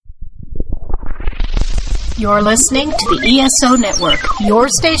You're listening to the ESO Network, your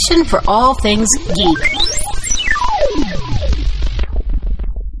station for all things geek.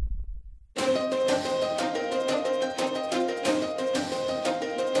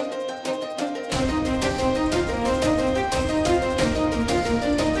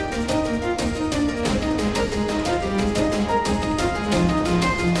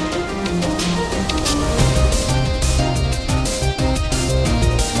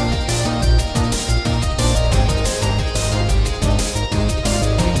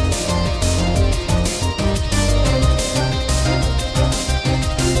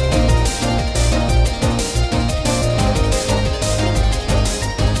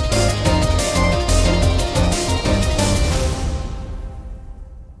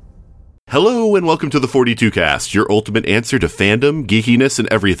 Hello and welcome to the 42 Cast, your ultimate answer to fandom, geekiness, and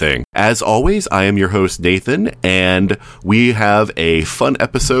everything. As always, I am your host, Nathan, and we have a fun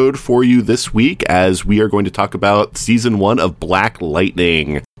episode for you this week as we are going to talk about Season 1 of Black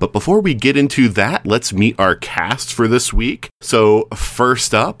Lightning. But before we get into that, let's meet our cast for this week. So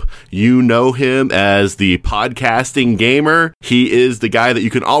first up, you know him as the podcasting gamer. He is the guy that you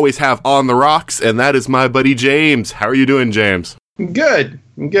can always have on the rocks, and that is my buddy James. How are you doing, James? Good.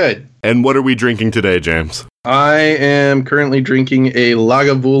 And what are we drinking today, James? I am currently drinking a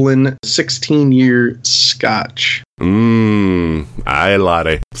Lagavulin 16-year Scotch. Aye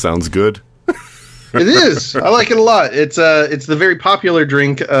latte. Sounds good. It is. I like it a lot. It's the very popular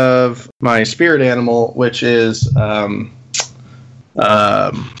drink of my spirit animal, which is now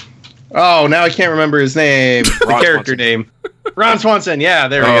I can't remember his name. The character name. Ron Swanson. Yeah,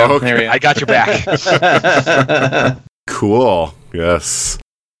 there we go. Okay. There we go. I got your back. Cool. Yes.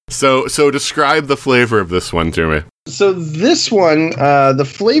 So describe the flavor of this one to me. So this one, the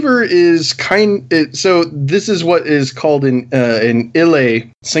flavor is so this is what is called an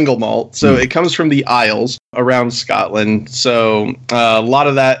Islay single malt. So it comes from the Isles around Scotland. So a lot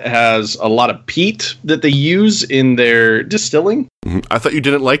of that has a lot of peat that they use in their distilling. I thought you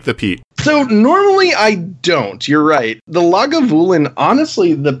didn't like the peat. So normally I don't. You're right. The Lagavulin,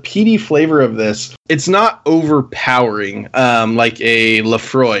 honestly, the peaty flavor of this, it's not overpowering like a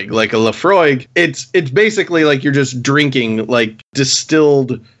Lafroig. Like a Lafroig, it's basically like you're just drinking like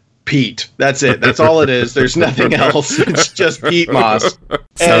distilled peat. That's it. That's all it is. There's nothing else. It's just peat moss.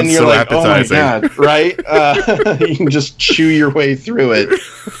 And you're so like, appetizing. oh my God, right? You can just chew your way through it.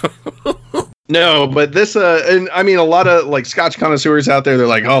 No, but this, and I mean, a lot of like Scotch connoisseurs out there, they're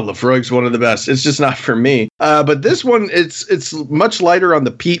like, oh, Lafroig's one of the best. It's just not for me. But this one, it's much lighter on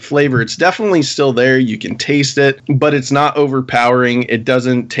the peat flavor. It's definitely still there. You can taste it, but it's not overpowering. It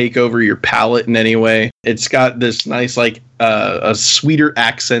doesn't take over your palate in any way. It's got this nice, like, a sweeter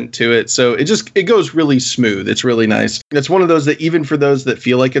accent to it. So it goes really smooth. It's really nice. It's one of those that even for those that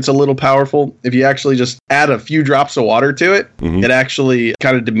feel like it's a little powerful, if you actually just add a few drops of water to it, it actually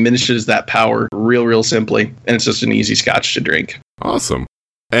kind of diminishes that power real simply. And it's just an easy Scotch to drink. Awesome.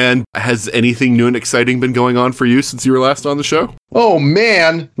 And has anything new and exciting been going on for you since you were last on the show? Oh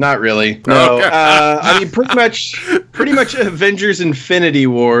man, not really. No, okay. I mean pretty much Avengers Infinity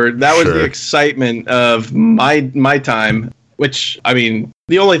War. That was the excitement of my time. Which, I mean,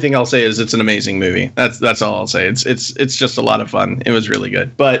 the only thing I'll say is it's an amazing movie. That's all I'll say. It's just a lot of fun. It was really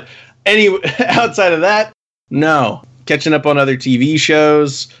good. But anyway, outside of that, no. Catching up on other TV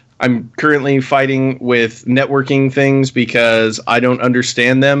shows. I'm currently fighting with networking things because I don't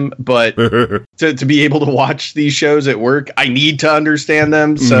understand them, but to be able to watch these shows at work, I need to understand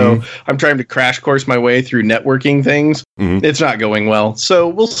them. So I'm trying to crash course my way through networking things. It's not going well. So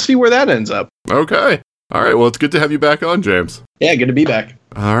we'll see where that ends up. Okay. All right. Well, it's good to have you back on, James. Yeah, good to be back.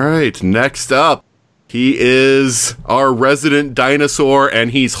 All right. Next up. He is our resident dinosaur,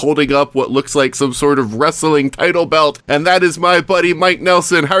 and he's holding up what looks like some sort of wrestling title belt, and that is my buddy, Mike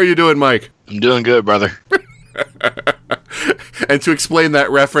Nelson. How are you doing, Mike? I'm doing good, brother. And to explain that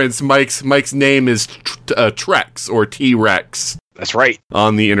reference, Mike's name is Trex, or T-Rex. That's right.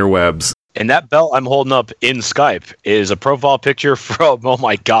 On the interwebs. And that belt I'm holding up in Skype is a profile picture from, oh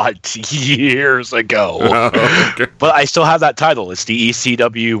my God, years ago. Oh, okay. But I still have that title. It's the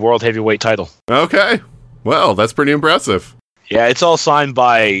ECW World Heavyweight title. Okay. Well, that's pretty impressive. Yeah, it's all signed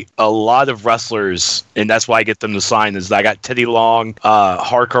by a lot of wrestlers, and that's why I get them to sign. Is I got Teddy Long,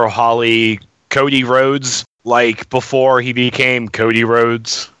 Hardcore Holly, Cody Rhodes, like before he became Cody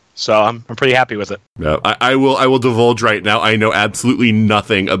Rhodes. So I'm pretty happy with it. No, I will divulge right now. I know absolutely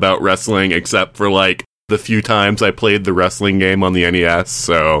nothing about wrestling except for like the few times I played the wrestling game on the NES.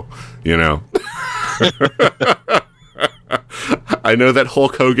 So, you know. I know that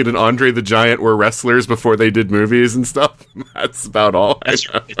Hulk Hogan and Andre the Giant were wrestlers before they did movies and stuff. That's about all.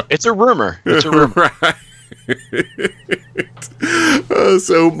 It's a rumor. It's a rumor. Right.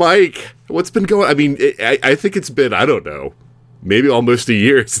 So, Mike, what's been going on? I mean, I think it's been, I don't know, maybe almost a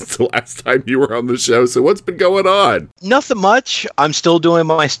year since the last time you were on the show. So what's been going on? Nothing much. I'm still doing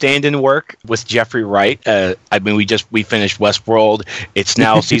my stand-in work with Jeffrey Wright. I mean, we finished Westworld. It's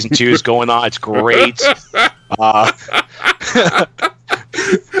now season 2 is going on. It's great.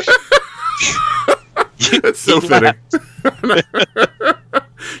 That's so fitting.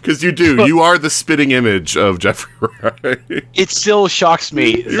 Because you are the spitting image of Jeffrey Wright. It still shocks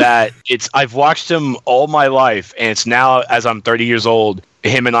me that I've watched him all my life, and it's now, as I'm 30 years old,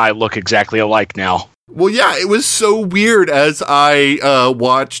 him and I look exactly alike now. Well, yeah, it was so weird as I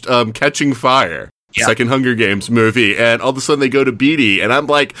watched Catching Fire, second Hunger Games movie, and all of a sudden they go to Beatty, and I'm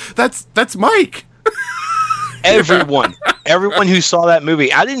like, that's Mike. Everyone who saw that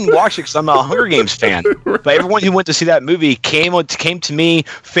movie, I didn't watch it because I'm not a Hunger Games fan, but everyone who went to see that movie came to me,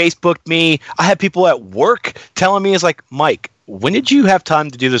 Facebooked me. I had people at work telling me, it's like, Mike, when did you have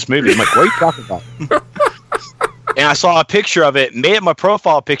time to do this movie? I'm like, what are you talking about? And I saw a picture of it, made it my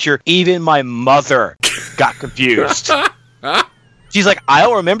profile picture. Even my mother got confused. She's like, I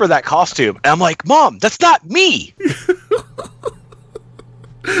don't remember that costume. And I'm like, Mom, that's not me.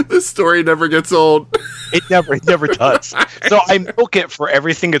 This story never gets old. It never does. So I milk it for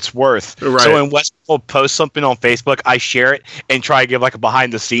everything it's worth. Right. So when Westworld posts something on Facebook, I share it and try to give like a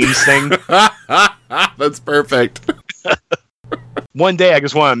behind the scenes thing. That's perfect. One day I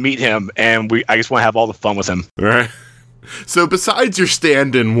just want to meet him and I just want to have all the fun with him. All right. So besides your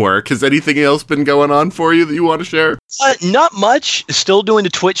stand-in work, has anything else been going on for you that you want to share? Not much. Still doing the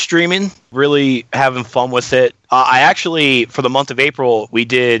Twitch streaming. Really having fun with it. I actually, for the month of April,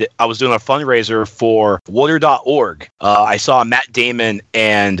 I was doing a fundraiser for water.org. I saw Matt Damon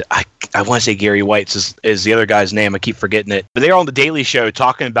and I want to say Gary White is the other guy's name. I keep forgetting it. But they were on the Daily Show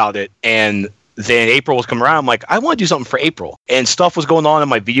talking about it, and then April was coming around. I'm like, I want to do something for April. And stuff was going on in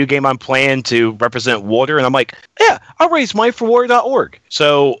my video game I'm playing to represent water. And I'm like, yeah, I'll raise money for water.org.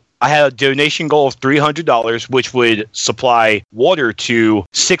 So I had a donation goal of $300, which would supply water to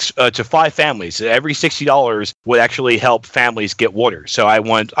 5 families. Every $60 would actually help families get water. So I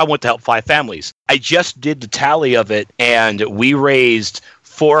want to help 5 families. I just did the tally of it, and we raised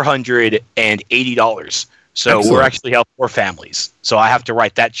 $480. So Excellent. We're actually helping 4 families. So I have to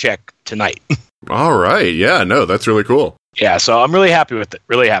write that check tonight. All right. Yeah, no, that's really cool. Yeah, so I'm really happy with it.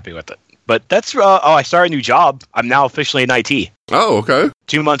 Really happy with it. But that's, I started a new job. I'm now officially in IT. Oh, okay.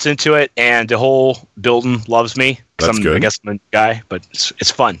 2 months into it, and the whole building loves me. That's good. I guess I'm a guy, but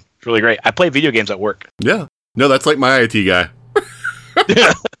it's fun. It's really great. I play video games at work. Yeah. No, that's like my IT guy.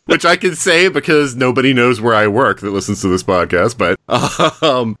 Which I can say because nobody knows where I work that listens to this podcast. But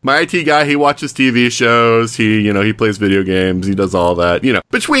my IT guy, he watches TV shows. He plays video games. He does all that.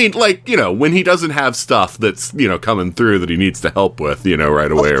 Between when he doesn't have stuff that's coming through that he needs to help with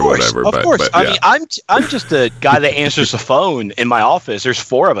right away or whatever. Of course. But, yeah. I mean, I'm just a guy that answers the phone in my office. There's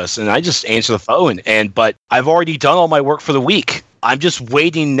 4 of us, and I just answer the phone. But I've already done all my work for the week. I'm just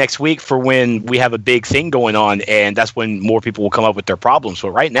waiting next week for when we have a big thing going on, and that's when more people will come up with their problems. But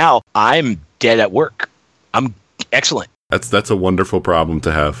right now, I'm dead at work. I'm excellent. That's a wonderful problem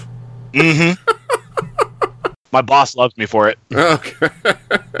to have. Mm-hmm. My boss loves me for it. Okay.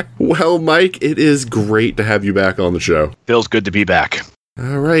 Well, Mike, it is great to have you back on the show. Feels good to be back.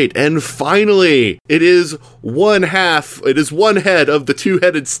 All right, and finally, it is one head of the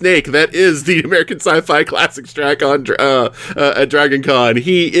 2-headed snake that is the American Sci-Fi Classics track on at Dragon Con.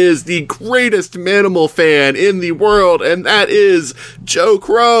 He is the greatest Manimal fan in the world, and that is Joe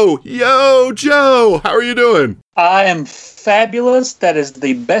Crow. Yo, Joe, how are you doing? I am fabulous. That is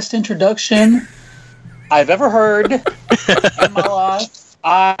the best introduction I've ever heard in my life.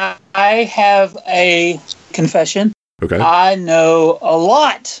 I have a confession. Okay. I know a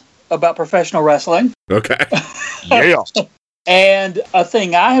lot about professional wrestling. Okay. Yeah. And a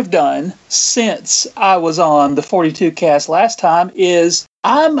thing I have done since I was on the 42 cast last time is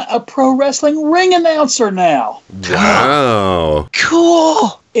I'm a pro wrestling ring announcer now. Wow.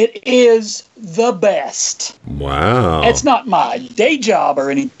 Cool. It is the best. Wow. It's not my day job or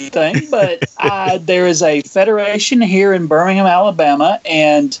anything, but there is a federation here in Birmingham, Alabama,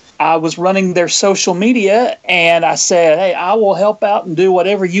 and I was running their social media, and I said, hey, I will help out and do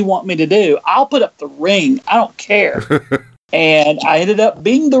whatever you want me to do. I'll put up the ring. I don't care. And I ended up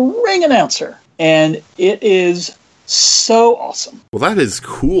being the ring announcer, and it is so awesome. Well, that is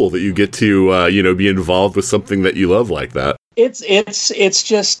cool that you get to, be involved with something that you love like that. I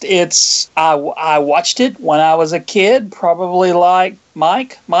watched it when I was a kid, probably like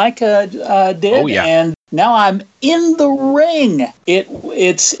Mike did. Oh, yeah. And now I'm in the ring.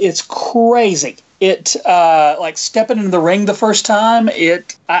 It's crazy. it like stepping into the ring the first time, I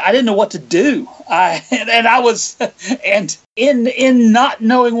didn't know what to do. And in not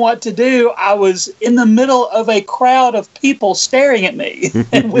knowing what to do, I was in the middle of a crowd of people staring at me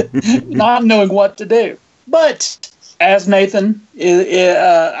and with not knowing what to do. But as Nathan knows,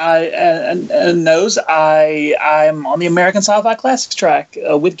 I'm on the American Sci-Fi Classics track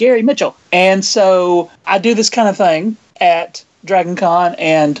with Gary Mitchell. And so I do this kind of thing at Dragon Con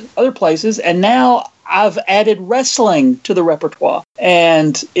and other places. And now I've added wrestling to the repertoire.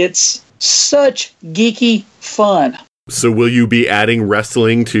 And it's such geeky fun. So will you be adding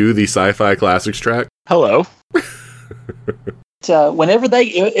wrestling to the Sci-Fi Classics track? Hello. Whenever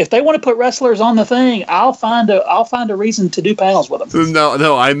if they want to put wrestlers on the thing, I'll find a reason to do panels with them.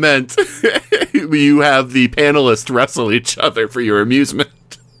 No, I meant you have the panelists wrestle each other for your amusement.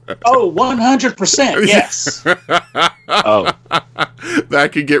 Oh, 100%, yes. Oh,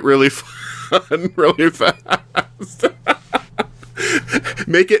 that could get really fun really fast.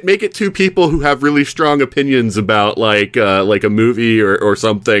 Make it two people who have really strong opinions about like a movie or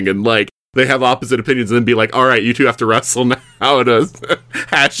something, and like they have opposite opinions, and then be like, all right, you two have to wrestle now to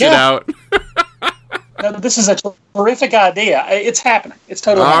hash it out. No, this is a terrific idea. It's happening. It's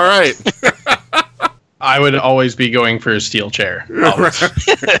totally all happening. right. I would always be going for a steel chair.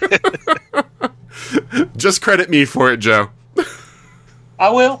 Just credit me for it, Joe. I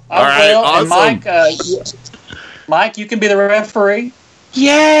will. All right, awesome. And Mike, you can be the referee.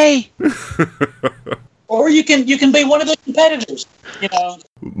 yay! Or you can be one of the competitors. You know,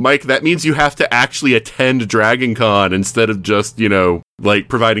 Mike, that means you have to actually attend Dragon Con instead of just, like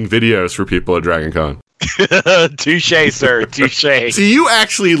providing videos for people at Dragon Con. Touche, sir. Touche. See, you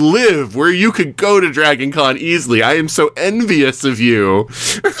actually live where you could go to Dragon Con easily. I am so envious of you.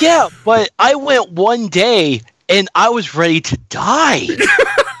 Yeah, but I went one day and I was ready to die.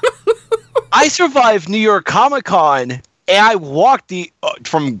 I survived New York Comic Con, and I walked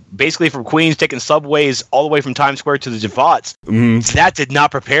from Queens, taking subways all the way from Times Square to the Javats. Mm. That did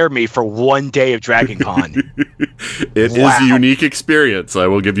not prepare me for one day of Dragon Con. It is a unique experience. I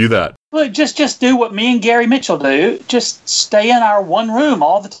will give you that. look, just do what me and Gary Mitchell do. Just stay in our one room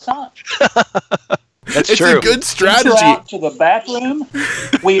all the time. That's it's true. a good strategy. Go out to the bathroom.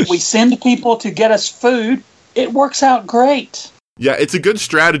 We send people to get us food. It works out great. Yeah, it's a good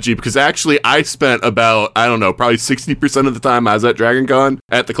strategy because actually I spent about, probably 60% of the time I was at Dragon Con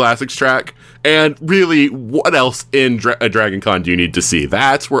at the Classics track. And really, what else in a Dragon Con do you need to see?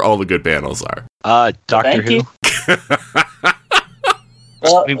 That's where all the good panels are. Doctor Who.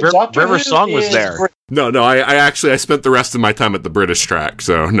 Well, River Song was there. No, I spent the rest of my time at the British track,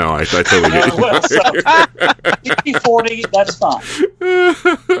 so no, I totally get it. Well, so 60-40, that's fine.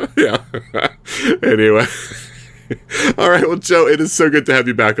 Yeah. Anyway. All right, well, Joe, it is so good to have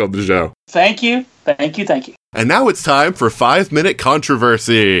you back on the show. Thank you. And now it's time for 5-Minute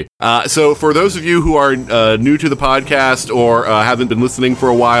Controversy. So for those of you who are new to the podcast or haven't been listening for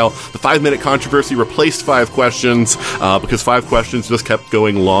a while, the 5-Minute Controversy replaced 5 questions because 5 questions just kept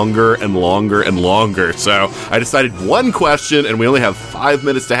going longer and longer and longer. So I decided one question, and we only have 5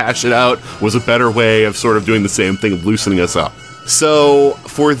 minutes to hash it out, was a better way of sort of doing the same thing, of loosening us up. So,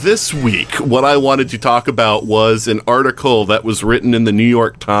 for this week, what I wanted to talk about was an article that was written in the New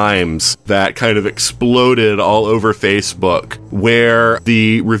York Times that kind of exploded all over Facebook, where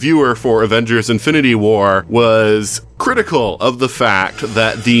the reviewer for Avengers Infinity War was critical of the fact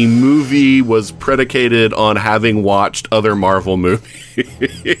that the movie was predicated on having watched other Marvel movies.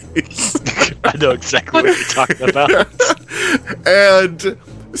 I know exactly what you're talking about. And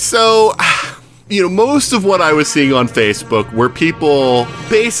so... most of what I was seeing on Facebook were people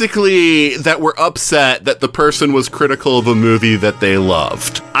basically that were upset that the person was critical of a movie that they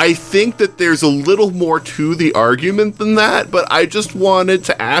loved. I think that there's a little more to the argument than that, but I just wanted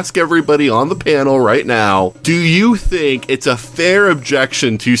to ask everybody on the panel right now, do you think it's a fair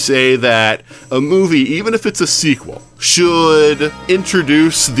objection to say that a movie, even if it's a sequel, should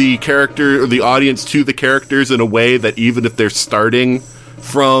introduce the character or the audience to the characters in a way that even if they're starting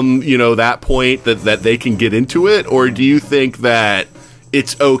from, that point that they can get into it? Or do you think that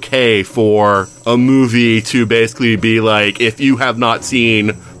it's okay for a movie to basically be like, if you have not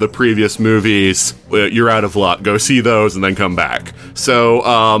seen the previous movies, you're out of luck. Go see those and then come back.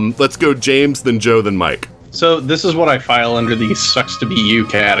 So let's go James, then Joe, then Mike. So this is what I file under the sucks to be you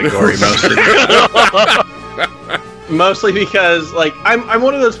category most of the time. Mostly because, I'm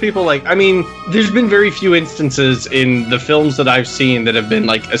one of those people, there's been very few instances in the films that I've seen that have been,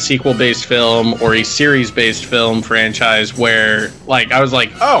 a sequel-based film or a series-based film franchise where, I was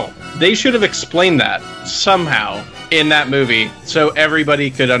like, oh, they should have explained that somehow in that movie so everybody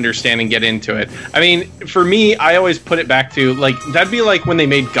could understand and get into it. I mean, for me, I always put it back to, like, that'd be like when they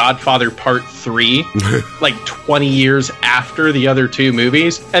made Godfather Part 3, like 20 years after the other two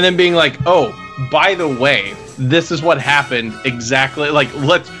movies, and then being like, oh, by the way, this is what happened exactly. Like,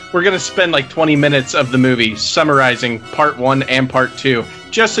 we're going to spend like 20 minutes of the movie summarizing Part 1 and Part 2,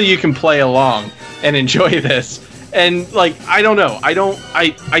 just so you can play along and enjoy this. And, like, I don't know.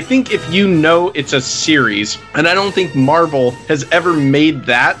 I think if you know it's a series, and I don't think Marvel has ever made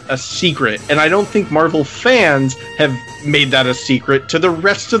that a secret, and I don't think Marvel fans have made that a secret to the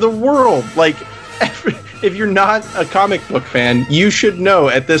rest of the world. Like, if you're not a comic book fan, you should know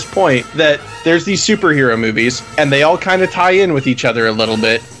at this point that there's these superhero movies, and they all kind of tie in with each other a little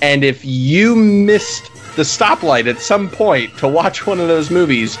bit. And if you missed the stoplight at some point to watch one of those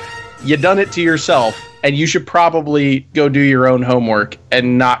movies, you done it to yourself. And you should probably go do your own homework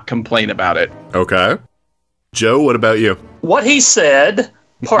and not complain about it. Okay. Joe, what about you? What he said,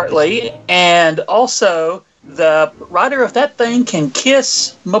 partly, and also the writer of that thing can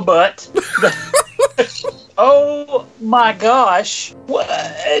kiss my butt. Oh my gosh.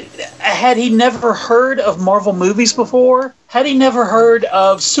 Had he never heard of Marvel movies before? Had he never heard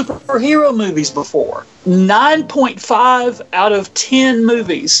of superhero movies before? 9.5 out of 10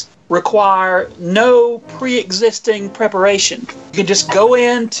 movies require no pre-existing preparation. You can just go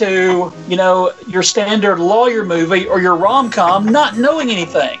into, your standard lawyer movie or your rom-com not knowing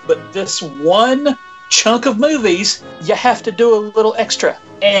anything. But this one chunk of movies, you have to do a little extra.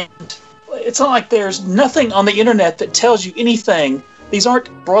 And it's not like there's nothing on the internet that tells you anything. These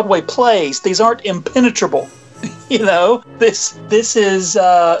aren't Broadway plays. These aren't impenetrable. This is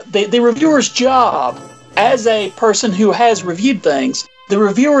the reviewer's job as a person who has reviewed things. The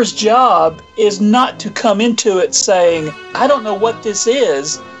reviewer's job is not to come into it saying, I don't know what this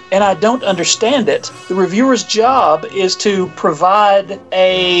is, and I don't understand it. The reviewer's job is to provide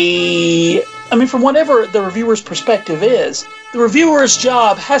from whatever the reviewer's perspective is, the reviewer's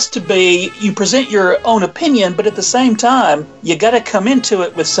job has to be, you present your own opinion, but at the same time, you got to come into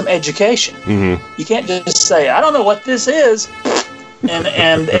it with some education. Mm-hmm. You can't just say, I don't know what this is,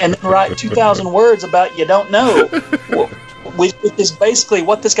 and write 2,000 words about you don't know. Which is basically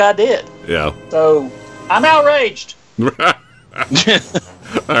what this guy did. Yeah. So, I'm outraged. All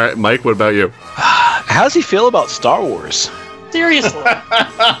right, Mike, what about you? How does he feel about Star Wars? Seriously.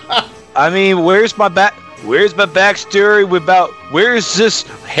 I mean, where's my backstory about where's this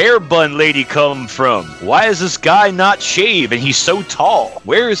hair bun lady come from? Why is this guy not shaved and he's so tall?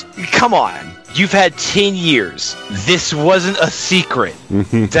 Come on. You've had 10 years. This wasn't a secret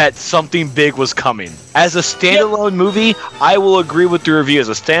that something big was coming. As a standalone movie, I will agree with the review. As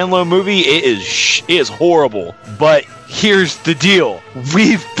a standalone movie, it is horrible. But here's the deal.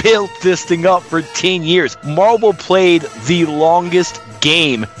 We've built this thing up for 10 years. Marvel played the longest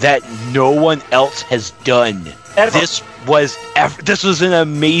game that no one else has done. Ever. This was an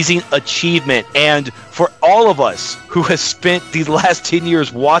amazing achievement, and for all of us who has spent the last 10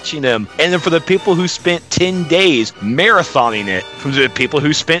 years watching them, and then for the people who spent 10 days marathoning it, from the people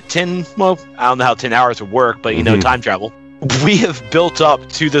who spent I don't know how 10 hours would work, but time travel, we have built up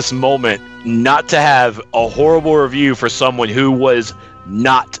to this moment not to have a horrible review for someone who was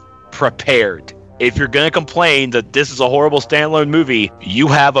not prepared. If you're going to complain that this is a horrible standalone movie, you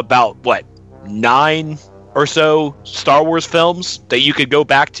have about, 9 or so Star Wars films that you could go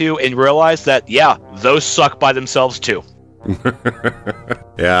back to and realize that, yeah, those suck by themselves too.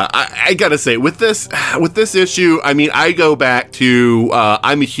 Yeah, I gotta say, with this issue, I mean, I go back to,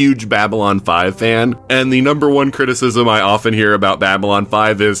 I'm a huge Babylon 5 fan, and the number one criticism I often hear about Babylon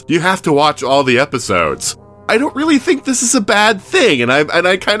 5 is, you have to watch all the episodes. I don't really think this is a bad thing, and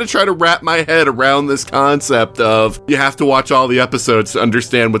I kind of try to wrap my head around this concept of you have to watch all the episodes to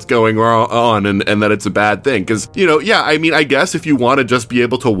understand what's going on, and that it's a bad thing. Because, I guess if you want to just be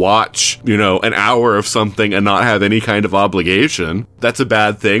able to watch, an hour of something and not have any kind of obligation, that's a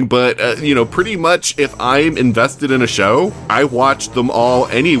bad thing. But, pretty much if I'm invested in a show, I watch them all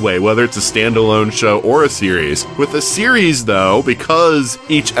anyway, whether it's a standalone show or a series. With a series, though, because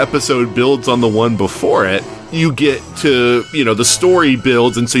each episode builds on the one before it, you get to, the story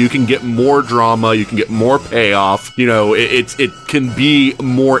builds, and so you can get more drama, you can get more payoff. It can be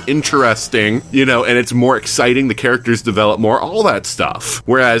more interesting, you know, and it's more exciting, the characters develop more, all that stuff.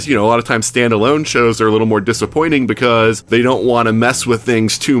 Whereas, you know, a lot of times standalone shows are a little more disappointing because they don't want to mess with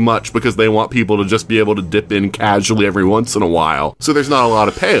things too much because they want people to just be able to dip in casually every once in a while. So there's not a lot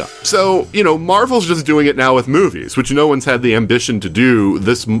of payoff. So, you know, Marvel's just doing it now with movies, which no one's had the ambition to do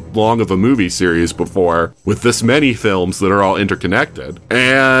this long of a movie series before with this many films that are all interconnected.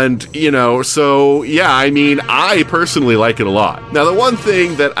 And, you know, so yeah, I mean, I personally like it a lot. Now, the one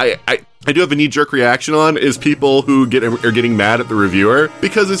thing that I do have a knee-jerk reaction on is people who are getting mad at the reviewer,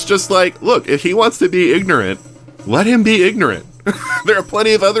 because it's just like, look, if he wants to be ignorant, let him be ignorant. There are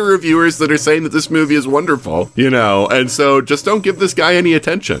plenty of other reviewers that are saying that this movie is wonderful, you know, and so just don't give this guy any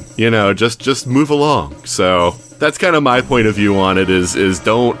attention, you know, just move along. So that's kind of my point of view on it is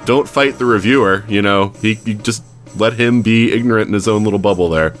don't fight the reviewer, you know, you just let him be ignorant in his own little bubble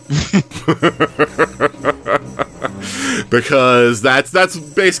there. Because that's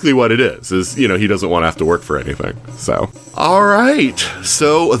basically what it is, you know, he doesn't want to have to work for anything. So, all right.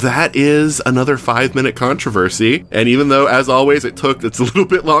 So that is another 5-minute controversy. And even though, as always, it's a little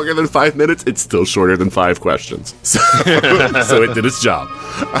bit longer than 5 minutes, it's still shorter than 5 questions. So, so it did its job.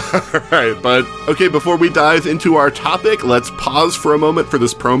 All right. But, okay, before we dive into our topic, let's pause for a moment for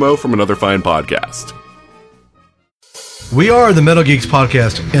this promo from another fine podcast. We are the Metal Geeks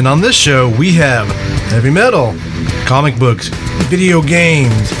Podcast, and on this show, we have heavy metal, comic books, video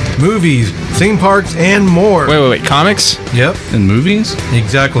games, movies, theme parks, and more. Wait. Comics? Yep. And movies?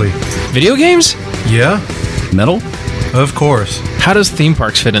 Exactly. Video games? Yeah. Metal? Of course. How does theme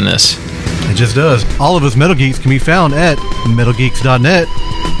parks fit in this? It just does. All of us Metal Geeks can be found at metalgeeks.net.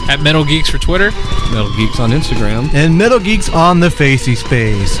 At Metal Geeks for Twitter? Metal Geeks on Instagram. And Metal Geeks on the Facey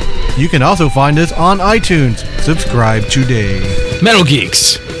Space. You can also find us on iTunes. Subscribe today. Metal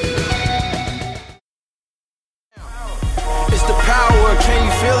Geeks. It's the power, can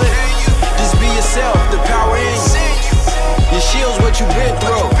you feel it? Just be yourself, the power in you. Your shield's what you've been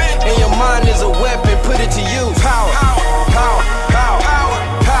through, and your mind is a weapon, put it to use. Power, power, power, power, power,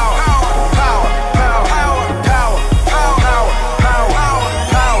 power, power, power, power, power,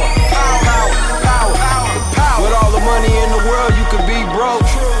 power, power, power. With all the money in the world, you could be broke.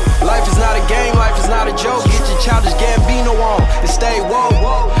 Life is not a game, life is not a joke. Get your childish Gambino on and stay woke.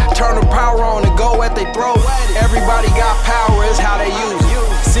 Turn the power on and go at their throat. Everybody got power, it's how they use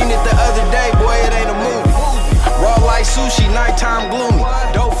it. Seen it the other day, boy, it ain't a movie. Raw like sushi, nighttime gloomy.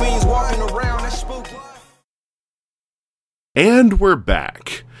 Dope fiends walking around, that's spooky. And we're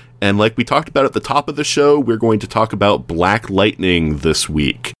back. And like we talked about at the top of the show, we're going to talk about Black Lightning this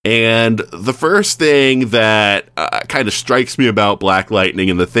week. And the first thing that kind of strikes me about Black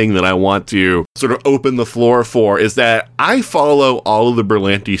Lightning, and the thing that I want to sort of open the floor for, is that I follow all of the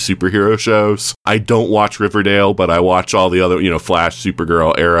Berlanti superhero shows. I don't watch Riverdale, but I watch all the other, you know, Flash,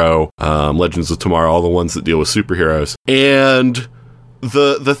 Supergirl, Arrow, Legends of Tomorrow, all the ones that deal with superheroes. And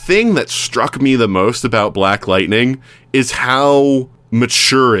the thing that struck me the most about Black Lightning is how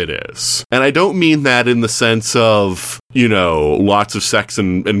mature it is. And I don't mean that in the sense of, you know, lots of sex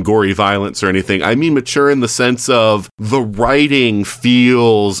and gory violence or anything. I mean mature in the sense of the writing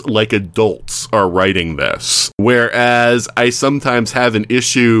feels like adults are writing this. Whereas I sometimes have an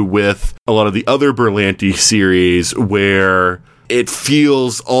issue with a lot of the other Berlanti series where it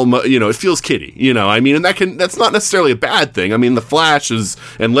feels almost, you know, it feels kiddie, you know, I mean, and that's not necessarily a bad thing. I mean, the Flashes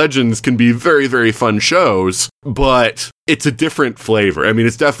and Legends can be very, very fun shows, but it's a different flavor. I mean,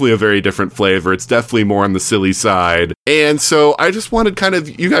 it's definitely a very different flavor. It's definitely more on the silly side. And so I just wanted kind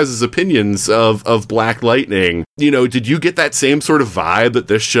of you guys' opinions of Black Lightning. You know, did you get that same sort of vibe that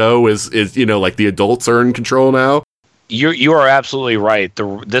this show is, you know, like the adults are in control now? You are absolutely right.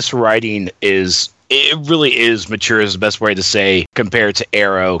 This writing it really is mature, is the best way to say, compared to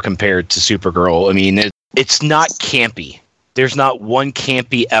Arrow, compared to Supergirl. I mean, it's not campy. There's not one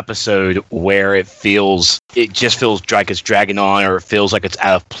campy episode where it just feels like it's dragging on, or it feels like it's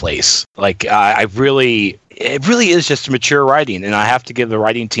out of place. Like, it really is just mature writing, and I have to give the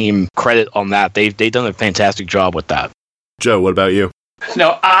writing team credit on that. They've done a fantastic job with that. Joe, what about you?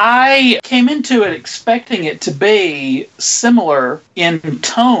 No, I came into it expecting it to be similar in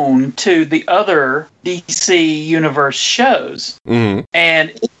tone to the other DC Universe shows. Mm-hmm.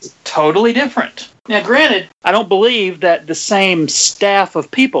 And it's totally different. Now, granted, I don't believe that the same staff of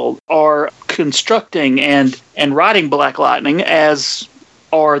people are constructing and writing Black Lightning as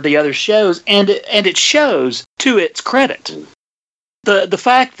are the other shows, and it shows to its credit. The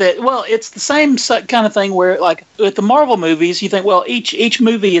fact that, well, it's the same kind of thing where, like, with the Marvel movies, you think, well, each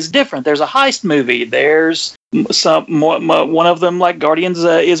movie is different. There's a heist movie. There's One of them, like Guardians,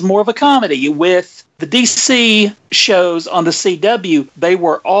 is more of a comedy. With the DC shows on the CW, they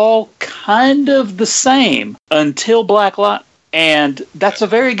were all kind of the same until Black Lightning. And that's a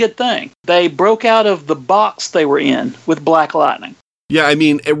very good thing. They broke out of the box they were in with Black Lightning. Yeah, I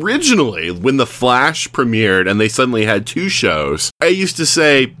mean, originally, when The Flash premiered and they suddenly had 2 shows, I used to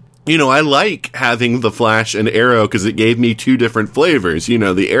say, you know, I like having The Flash and Arrow because it gave me 2 different flavors. You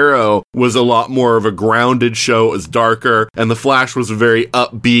know, the Arrow was a lot more of a grounded show. It was darker, and The Flash was very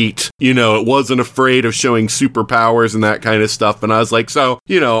upbeat. You know, it wasn't afraid of showing superpowers and that kind of stuff. And I was like, so,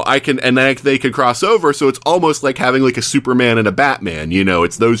 you know, I can, and they could cross over. So it's almost like having like a Superman and a Batman. You know,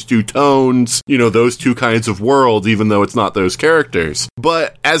 it's those 2 tones, you know, those 2 kinds of worlds, even though it's not those characters.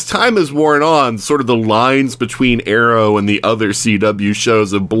 But as time has worn on, sort of the lines between Arrow and the other CW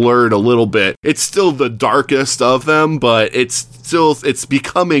shows have blurred a little bit. It's still the darkest of them, but it's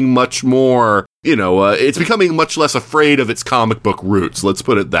becoming much more, you know, it's becoming much less afraid of its comic book roots. Let's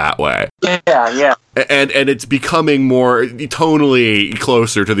put it that way. Yeah. And it's becoming more tonally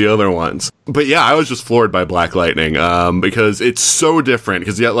closer to the other ones. But yeah, I was just floored by Black Lightning, because it's so different.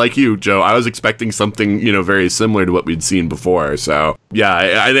 Because yeah, like you, Joe, I was expecting something, you know, very similar to what we'd seen before. So yeah,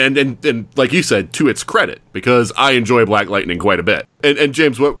 and like you said, to its credit, because I enjoy Black Lightning quite a bit. And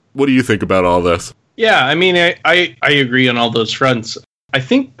James, what do you think about all this? Yeah, I mean, I agree on all those fronts. I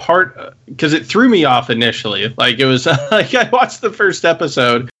think because it threw me off initially. Like, it was like I watched the first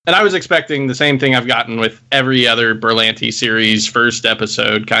episode and I was expecting the same thing I've gotten with every other Berlanti series first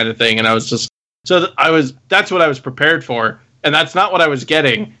episode kind of thing. And I was just, that's what I was prepared for. And that's not what I was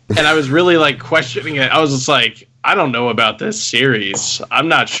getting. And I was really like questioning it. I was just like, I don't know about this series. I'm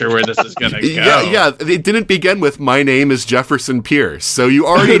not sure where this is going to go. Yeah. It didn't begin with "My name is Jefferson Pierce," so you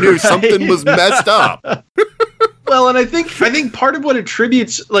already knew something was messed up. Well, and I think part of what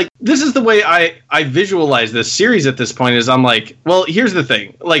attributes, like, this is the way I visualize this series at this point is I'm like, well, here's the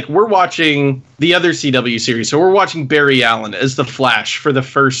thing. Like, we're watching the other CW series. So we're watching Barry Allen as the Flash for the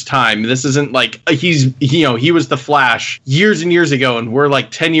first time. This isn't like he was the Flash years and years ago, and we're like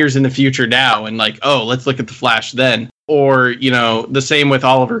 10 years in the future now. And like, oh, let's look at the Flash then. Or, you know, the same with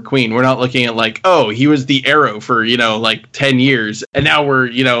Oliver Queen. We're not looking at like, oh, he was the Arrow for, you know, like 10 years. And now we're,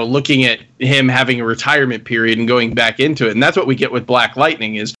 you know, looking at him having a retirement period and going back into it. And that's what we get with Black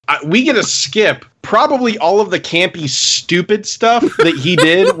Lightning is we get to skip probably all of the campy, stupid stuff that he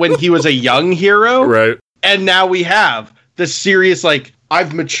did when he was a young hero. Right. And now we have the serious, like,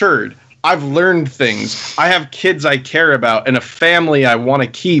 I've matured. I've learned things. I have kids I care about and a family I want to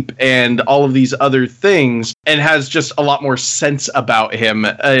keep and all of these other things, and has just a lot more sense about him.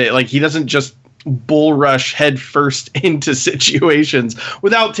 Like, he doesn't just bull rush head first into situations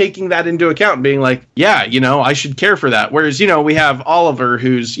without taking that into account and being like, yeah, you know, I should care for that. Whereas, you know, we have Oliver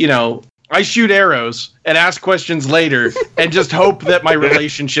who's, you know, I shoot arrows and ask questions later and just hope that my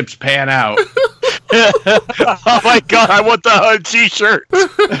relationships pan out. Oh my god, I want the HUD t-shirt.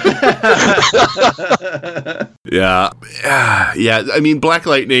 Yeah. I mean, Black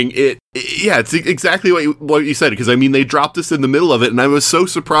Lightning, it's exactly what you said, because I mean, they dropped us in the middle of it, and I was so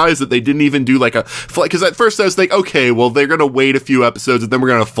surprised that they didn't even do like because at first I was like, okay, well, they're gonna wait a few episodes and then we're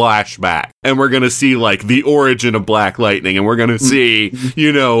gonna flash back and we're gonna see like the origin of Black Lightning, and we're gonna see,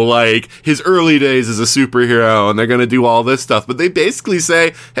 you know, like his early days as a superhero, and they're gonna do all this stuff. But they basically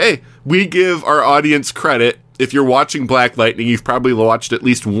say, hey, we give our audience credit. If you're watching Black Lightning, you've probably watched at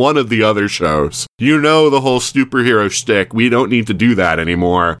least one of the other shows. You know the whole superhero shtick. We don't need to do that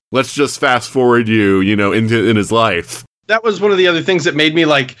anymore. Let's just fast forward you know, in his life. That was one of the other things that made me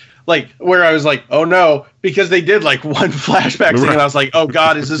like where I was like, oh no, because they did like one flashback scene, and I was like, oh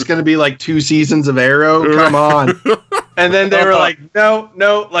god, is this going to be like 2 seasons of Arrow? Come on. And then they were like,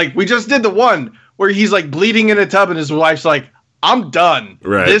 no, like we just did the one where he's like bleeding in a tub and his wife's like, I'm done.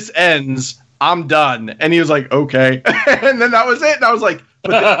 Right. This ends. I'm done. And he was like, okay. And then that was it. And I was like,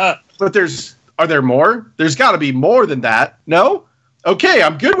 but are there more? There's got to be more than that. No? Okay,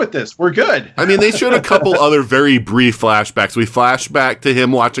 I'm good with this. We're good. I mean, they showed a couple other very brief flashbacks. We flash back to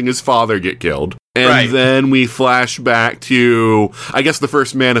him watching his father get killed. And then we flash back to, I guess, the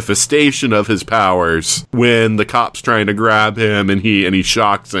first manifestation of his powers when the cop's trying to grab him and he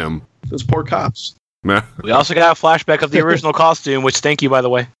shocks him. Those poor cops. We also got a flashback of the original costume, which thank you, by the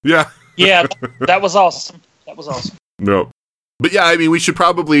way. Yeah. Yeah, that was awesome. No. But yeah, I mean, we should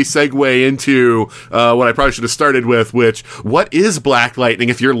probably segue into what I probably should have started with, which, what is Black Lightning?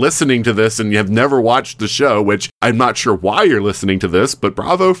 If you're listening to this and you have never watched the show, which I'm not sure why you're listening to this, but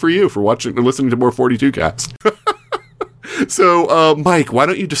bravo for you for listening to more 42 Cast. So, Mike, why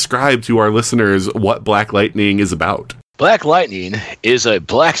don't you describe to our listeners what Black Lightning is about? Black Lightning is a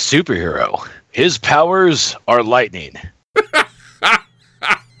black superhero His powers are lightning.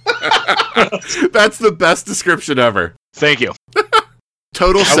 That's the best description ever. Thank you.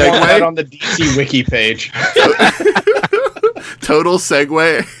 Total I want that segue. on the DC Wiki page. Total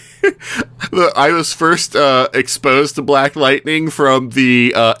segue. I was first exposed to Black Lightning from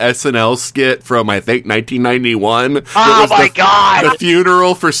the SNL skit from, I think, 1991. Oh my God! The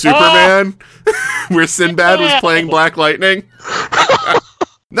funeral for Superman, where Sinbad was playing Black Lightning.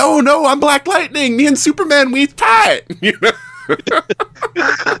 No, I'm Black Lightning. Me and Superman, we tight. You know?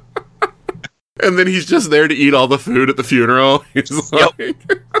 And then he's just there to eat all the food at the funeral. He's like,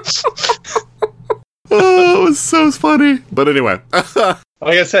 oh, it was so funny. But anyway.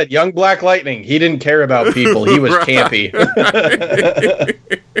 Like I said, young Black Lightning, he didn't care about people. He was campy.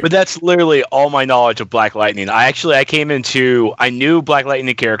 But that's literally all my knowledge of Black Lightning. I knew Black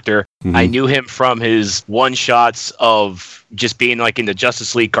Lightning character. Mm-hmm. I knew him from his one-shots of just being like in the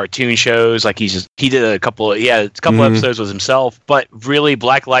Justice League cartoon shows. Like he did a couple episodes with himself. But really,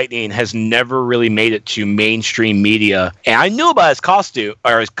 Black Lightning has never really made it to mainstream media. And I knew about his costume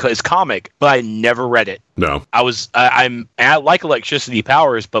or his comic, but I never read it. No. I like electricity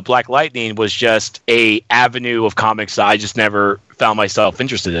powers, but Black Lightning was just a avenue of comics that I just never found myself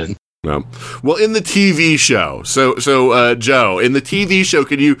interested in. No. Well, in the TV show, so Joe, in the TV show,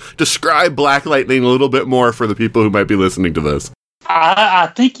 can you describe Black Lightning a little bit more for the people who might be listening to this?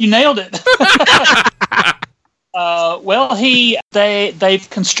 I think you nailed it. Well, they've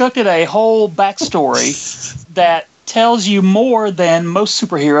constructed a whole backstory that tells you more than most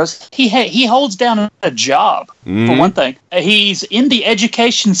superheroes. He holds down a job, for one thing. He's in the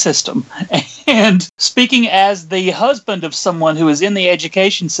education system. And speaking as the husband of someone who is in the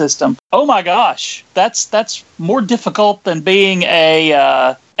education system, oh my gosh, that's more difficult than being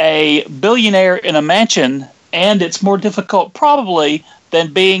a billionaire in a mansion, and it's more difficult probably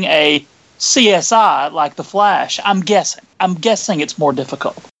than being a CSI like The Flash. I'm guessing it's more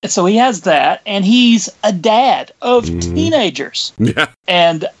difficult. And so he has that, and he's a dad of teenagers. Yeah.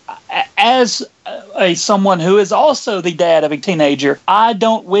 And as someone who is also the dad of a teenager, I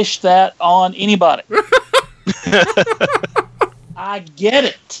don't wish that on anybody. I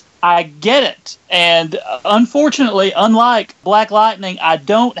get it. And unfortunately, unlike Black Lightning, I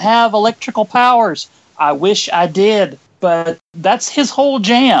don't have electrical powers. I wish I did. But that's his whole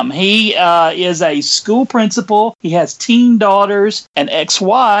jam. He is a school principal. He has teen daughters, an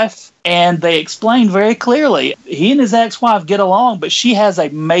ex-wife, and they explain very clearly he and his ex-wife get along, but she has a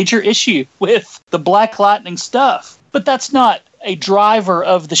major issue with the Black Lightning stuff. But that's not a driver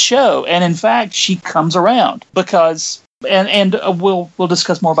of the show. And in fact, she comes around because, and we'll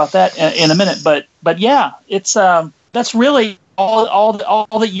discuss more about that in a minute. But yeah, it's that's really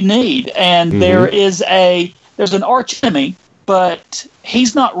all that you need. And there's an arch enemy, but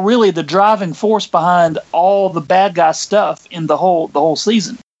he's not really the driving force behind all the bad guy stuff in the whole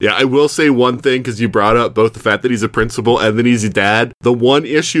season. Yeah, I will say one thing, because you brought up both the fact that he's a principal and that he's a dad. The one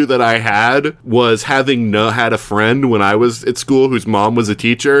issue that I had was having had a friend when I was at school whose mom was a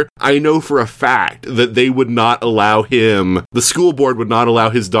teacher. I know for a fact that they would not allow him, the school board would not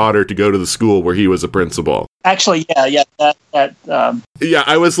allow his daughter to go to the school where he was a principal. Actually, yeah. Yeah,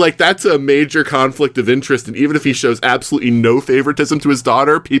 I was like, that's a major conflict of interest, and even if he shows absolutely no favoritism to his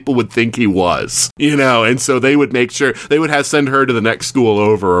daughter, people would think he was, and so they would make sure, they would send her to the next school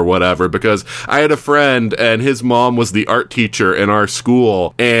over or whatever, because I had a friend, and his mom was the art teacher in our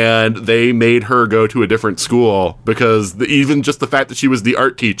school, and they made her go to a different school, because even just the fact that she was the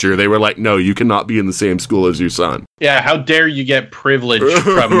art teacher, they were like, no, you cannot be in the same school as your son. Yeah, how dare you get privilege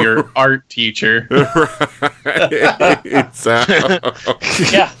from your art teacher? Yeah.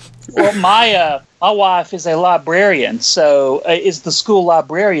 Well, my wife is a librarian, so is the school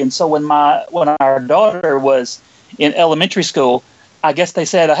librarian. So when our daughter was in elementary school, I guess they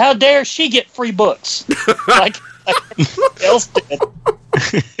said, "How dare she get free books?" like else did.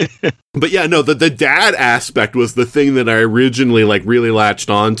 But yeah, no, the dad aspect was the thing that I originally really latched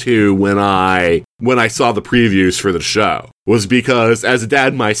onto when I saw the previews for the show, was because as a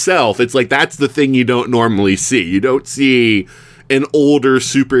dad myself, it's like that's the thing you don't normally see. You don't see an older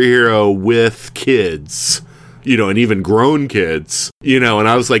superhero with kids, and even grown kids, and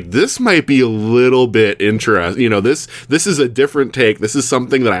I was like, this might be a little bit interesting. This is a different take. This is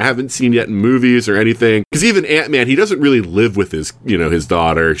something that I haven't seen yet in movies or anything. Because even Ant-Man, he doesn't really live with his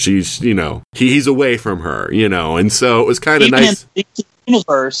daughter. She's, he's away from her, and so it was kind of nice. In the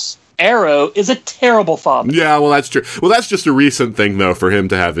universe, Arrow is a terrible father. Yeah, well, that's true. Well, that's just a recent thing, though, for him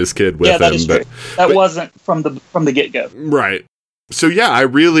to have his kid with him. That is true. That wasn't from the get-go. Right. So yeah, I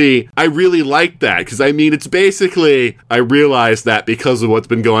really like that, because I mean, it's basically, I realized that because of what's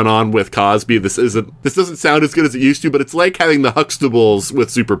been going on with Cosby, this doesn't sound as good as it used to, but it's like having the Huxtables with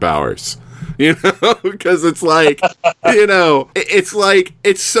superpowers. You know, because it's like, you know, it's like,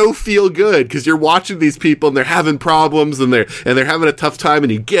 it's so feel good because you're watching these people and they're having problems and they're having a tough time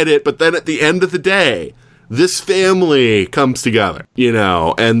and you get it. But then at the end of the day, this family comes together, you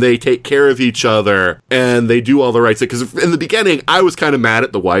know, and they take care of each other and they do all the right things. Because in the beginning, I was kind of mad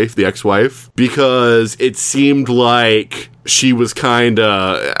at the ex-wife, because it seemed like she was kind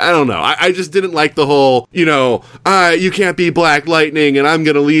of, I don't know. I just didn't like the whole, you know, you can't be Black Lightning and I'm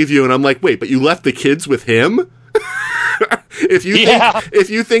going to leave you. And I'm like, wait, but you left the kids with him? If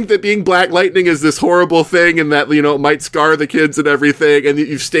you think that being Black Lightning is this horrible thing and that, you know, it might scar the kids and everything, and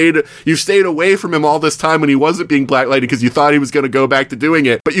you've stayed away from him all this time when he wasn't being Black Lightning because you thought he was going to go back to doing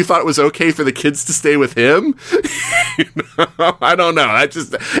it, but you thought it was okay for the kids to stay with him? You know, I don't know.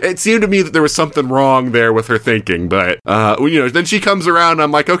 It seemed to me that there was something wrong there with her thinking, but you know, then she comes around and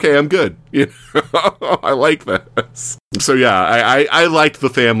I'm like, okay, I'm good. You know, I like this. So yeah, I liked the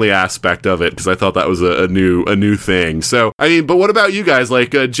family aspect of it because I thought that was a new thing. So I mean, but what about you guys?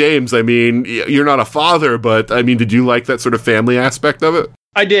 Like James, I mean, you're not a father, but I mean, did you like that sort of family aspect of it?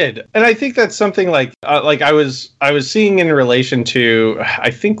 I did, and I think that's something like I was seeing in relation to, I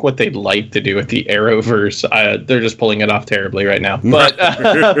think, what they'd like to do with the Arrowverse. They're just pulling it off terribly right now, but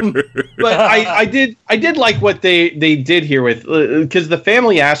I did like what they did here with, because the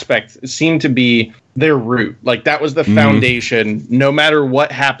family aspect seemed to be their root. Like that was the foundation. No matter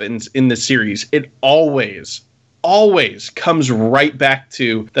what happens in the series, it always comes right back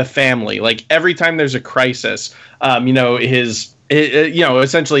to the family. Like every time there's a crisis, you know,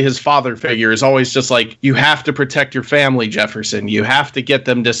 essentially his father figure is always just like, you have to protect your family, Jefferson. You have to get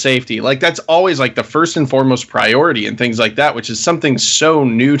them to safety. Like that's always like the first and foremost priority and things like that, which is something so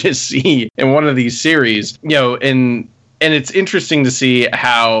new to see in one of these series, you know, and it's interesting to see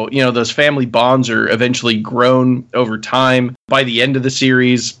how, you know, those family bonds are eventually grown over time by the end of the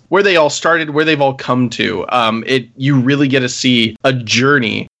series, where they all started, where they've all come to. You really get to see a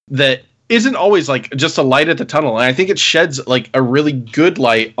journey that isn't always like just a light at the tunnel. And I think it sheds like a really good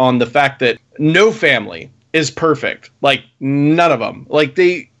light on the fact that no family is perfect. Like none of them. Like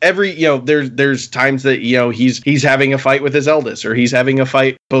you know, there's times that, you know, he's having a fight with his eldest, or he's having a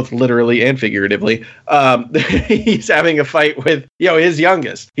fight both literally and figuratively. He's having a fight with, you know, his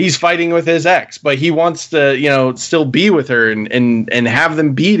youngest. He's fighting with his ex, but he wants to, you know, still be with her and have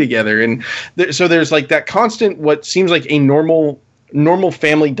them be together. And so there's like that constant, what seems like a normal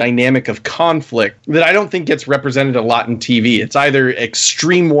family dynamic of conflict that I don't think gets represented a lot in TV. It's either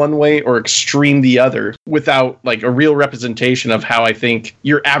extreme one way or extreme the other, without like a real representation of how I think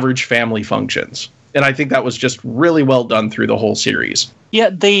your average family functions. And I think that was just really well done through the whole series. Yeah,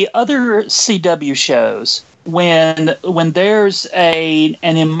 the other CW shows, when there's an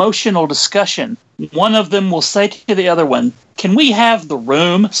emotional discussion, one of them will say to the other one, "Can we have the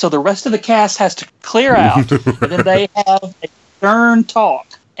room?" So the rest of the cast has to clear out, and then they have a stern talk.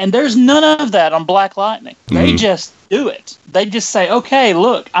 And there's none of that on Black Lightning. They just do it. They just say, okay,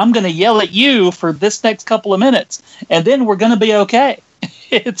 look, I'm going to yell at you for this next couple of minutes, and then we're going to be okay.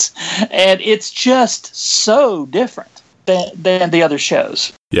 It's just so different than the other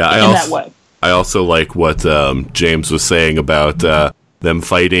shows. Yeah, that way. I also like what James was saying about them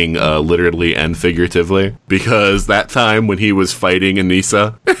fighting literally and figuratively, because that time when he was fighting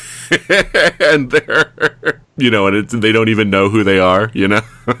Anissa and they're, you know, and they don't even know who they are, you know.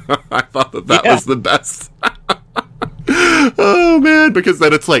 I thought that was the best. Oh man, because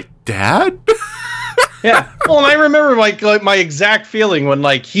then it's like, Dad? Yeah. Well, and I remember like my exact feeling when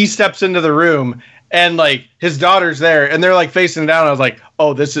like he steps into the room and like his daughter's there and they're like facing down. I was like,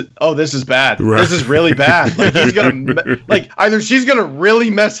 oh, this is bad. Right. This is really bad. Like he's gonna like either she's gonna really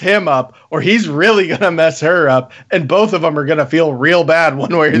mess him up or he's really gonna mess her up, and both of them are gonna feel real bad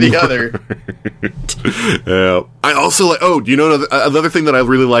one way or the other. Yeah. I also like. Oh, you know, another thing that I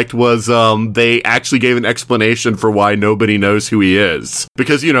really liked was they actually gave an explanation for why nobody knows who he is,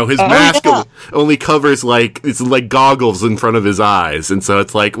 because you know his mask only covers like it's like goggles in front of his eyes, and so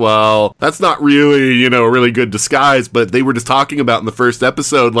it's like, well, that's not really, you know, a really good disguise. But they were just talking about in the first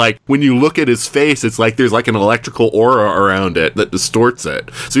episode, like when you look at his face, it's like there's like an electrical aura around it that distorts it.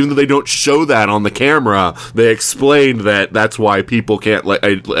 So even though they don't show that on the camera, they explained that that's why people can't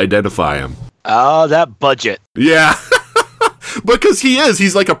identify him. Oh, that budget. Yeah. Because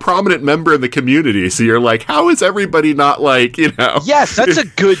he's like a prominent member in the community, so you're like, how is everybody not like, you know? Yes, that's a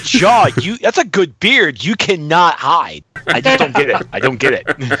good jaw. That's a good beard. You cannot hide. I just don't get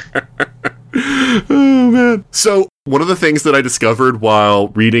it. Oh, man. So, one of the things that I discovered while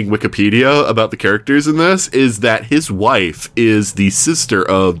reading Wikipedia about the characters in this is that his wife is the sister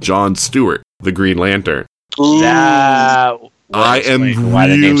of John Stewart, the Green Lantern. That I am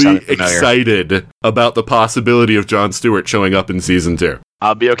really excited about the possibility of John Stewart showing up in season 2.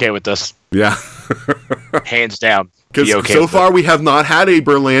 I'll be okay with this. Yeah. Hands down. Because so far we have not had a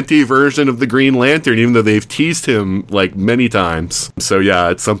Berlanti version of the Green Lantern, even though they've teased him like many times. So yeah,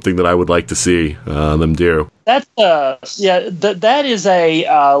 it's something that I would like to see them do. That is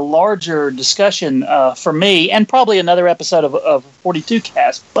a larger discussion for me, and probably another episode of 42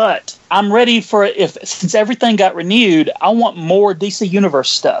 Cast. But I'm ready for since everything got renewed, I want more DC Universe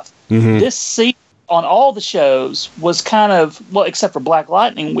stuff. Mm-hmm. This season on all the shows was kind of, well, except for Black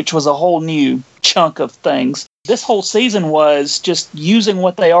Lightning, which was a whole new chunk of things. This whole season was just using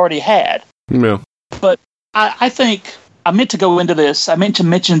what they already had. Yeah. But I think I meant to go into this. I meant to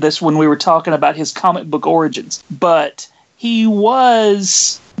mention this when we were talking about his comic book origins. But he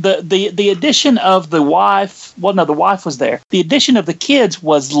was the addition of the wife. Well, no, the wife was there. The addition of the kids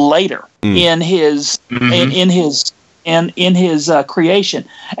was later in his in his creation.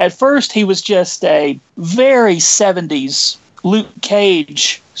 At first, he was just a very 70s Luke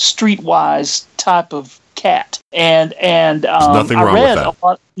Cage streetwise type of cat, and nothing wrong I read with that. a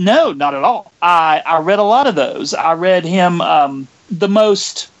lot. No, not at all. I read a lot of those. I read him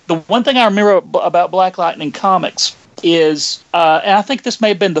the one thing I remember about Black Lightning comics is, and I think this may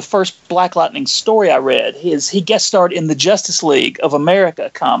have been the first Black Lightning story I read, he guest starred in the Justice League of America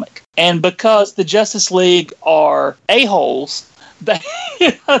comic, and because the Justice League are a-holes,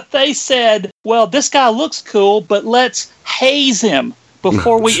 they said, well, this guy looks cool, but let's haze him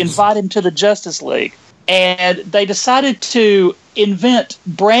before we invite him to the Justice League. And they decided to invent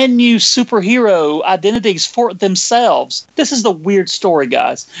brand new superhero identities for themselves. This is the weird story,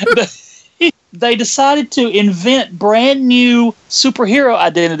 guys. They decided to invent brand new superhero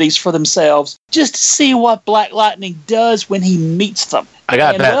identities for themselves just to see what Black Lightning does when he meets them. I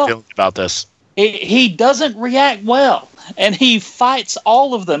got a bad feeling about this. He doesn't react well. And he fights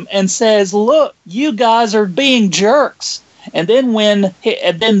all of them and says, look, you guys are being jerks. And then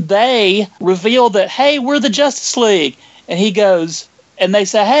they reveal that, hey, we're the Justice League. And he goes, and they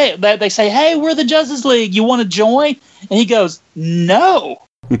say, hey, we're the Justice League. You want to join? And he goes, no.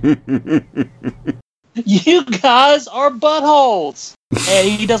 You guys are buttholes. And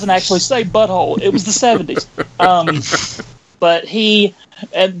he doesn't actually say butthole. It was the 70s. But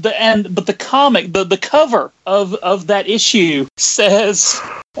the comic, the cover of that issue says,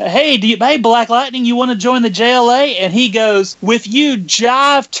 hey, Black Lightning, you want to join the JLA? And he goes, with you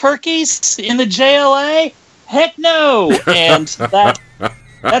jive turkeys in the JLA? Heck no. And that's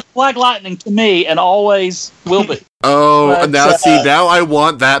Black Lightning to me, and always will be. Oh, but, now I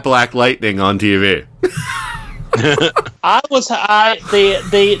want that Black Lightning on TV. The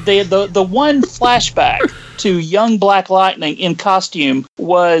one flashback to young Black Lightning in costume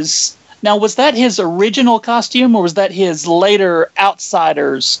was that his original costume, or was that his later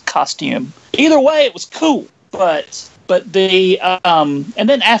Outsiders costume? Either way, it was cool. But the and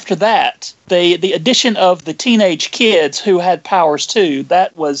then after that, the addition of the teenage kids who had powers too.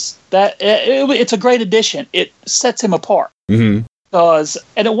 It's a great addition. It sets him apart. Mm-hmm.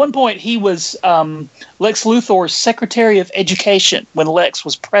 And at one point, he was Lex Luthor's Secretary of Education when Lex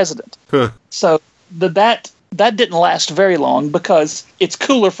was president. Huh. So that didn't last very long, because it's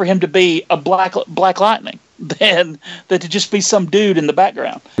cooler for him to be a Black Lightning than to just be some dude in the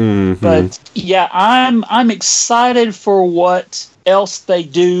background. Mm-hmm. But yeah, I'm excited for what else they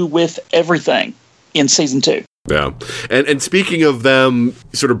do with everything in season 2. Yeah. And speaking of them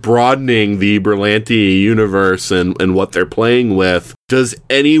sort of broadening the Berlanti universe and what they're playing with, does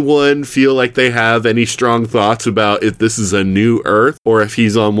anyone feel like they have any strong thoughts about if this is a new Earth or if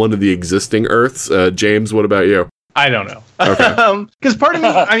he's on one of the existing Earths? James, what about you? I don't know. Okay. Because part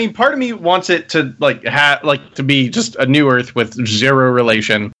of me wants it to to be just a new Earth with zero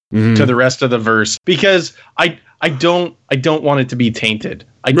relation to the rest of the verse, because I don't want it to be tainted.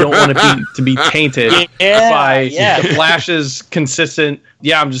 I don't want it to be tainted by the Flash's consistent,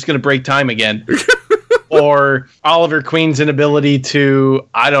 I'm just going to break time again. Or Oliver Queen's inability to,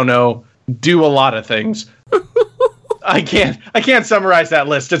 I don't know, do a lot of things. I can't summarize that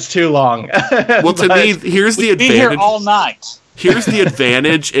list. It's too long. Well, to me, here's the advantage. Be here all night. Here's the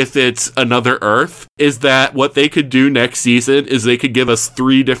advantage if it's another Earth, is that what they could do next season is they could give us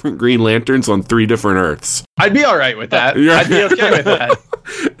 3 different Green Lanterns on 3 different Earths. I'd be all right with that. I'd be okay with that.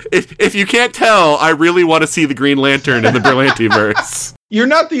 if you can't tell, I really want to see the Green Lantern in the Berlantiverse. You're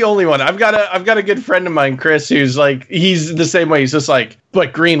not the only one. I've got a good friend of mine, Chris, who's like, he's the same way. He's just like,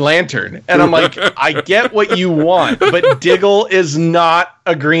 but Green Lantern. And I'm like, I get what you want, but Diggle is not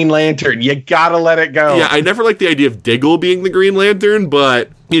a Green Lantern. You gotta let it go. Yeah, I never liked the idea of Diggle being the Green Lantern,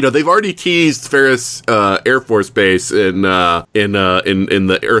 but they've already teased Ferris Air Force Base in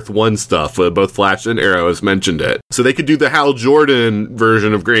the Earth 1 stuff. Both Flash and Arrow has mentioned it. So they could do the Hal Jordan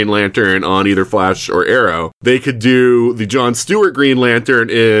version of Green Lantern on either Flash or Arrow. They could do the Jon Stewart Green Lantern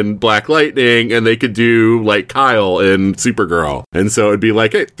in Black Lightning, and they could do like Kyle in Supergirl. And so it'd be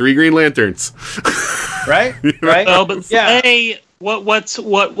like, hey, 3 Green Lanterns. Right? Right? Well, but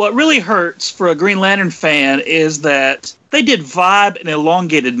what really hurts for a Green Lantern fan is that they did Vibe and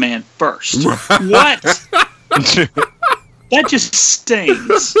Elongated Man first. What? That just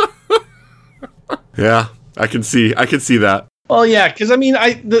stings. Yeah, I can see that. Well, yeah, because I mean,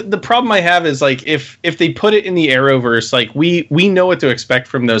 the problem I have is like if they put it in the Arrowverse, like we know what to expect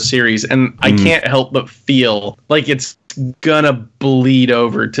from those series, and I can't help but feel like it's gonna bleed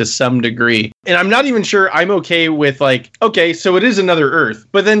over to some degree. And I'm not even sure I'm okay with like, okay, so it is another Earth,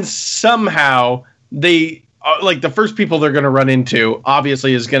 but then somehow they like the first people they're going to run into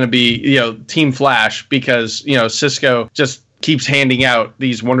obviously is going to be Team Flash, because Cisco just keeps handing out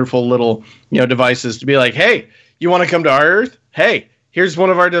these wonderful little devices to be like, hey, you want to come to our Earth? Hey, here's one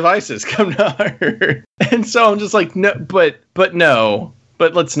of our devices. Come to our Earth. And so I'm just like, no, but no.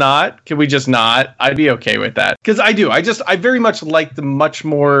 But let's not. Can we just not? I'd be okay with that. Because I very much like the much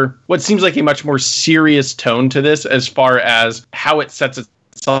more, what seems like a much more serious tone to this as far as how it sets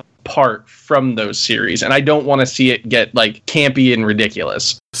itself apart from those series. And I don't want to see it get like campy and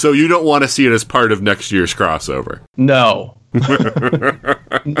ridiculous. So you don't want to see it as part of next year's crossover? No.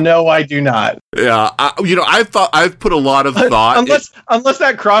 No, I do not. Yeah, I've put a lot of thought. Unless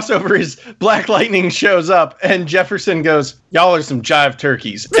that crossover is Black Lightning shows up and Jefferson goes, "Y'all are some jive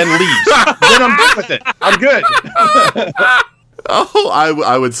turkeys," and leaves. Then I'm good with it. I'm good. Oh,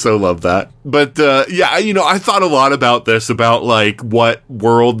 I would so love that. But, I thought a lot about this, about, like, what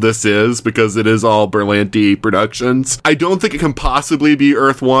world this is, because it is all Berlanti Productions. I don't think it can possibly be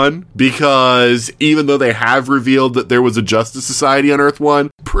Earth 1, because even though they have revealed that there was a Justice Society on Earth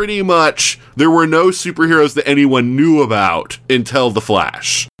 1, pretty much there were no superheroes that anyone knew about until The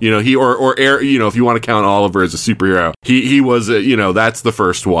Flash. If you want to count Oliver as a superhero, he was, that's the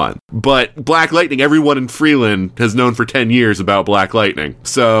first one. But Black Lightning, everyone in Freeland has known for 10 years about Black Lightning.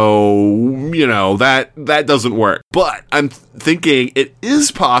 So, that doesn't work. But I'm thinking it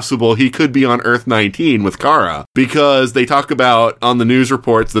is possible he could be on Earth 19 with Kara, because they talk about on the news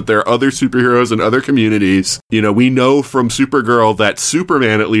reports that there are other superheroes in other communities. We know from Supergirl that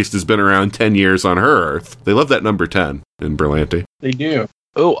Superman at least has been around 10 years on her Earth. They love that number 10 in Berlanti. They do.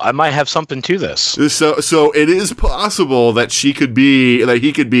 Oh, I might have something to this. So it is possible that he could be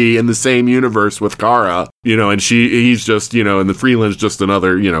in the same universe with Kara, and he's just, and the Freeland's just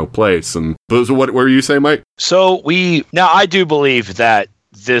another, place. And so what were you saying, Mike? So I do believe that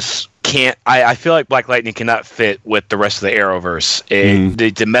this can't. I feel like Black Lightning cannot fit with the rest of the Arrowverse.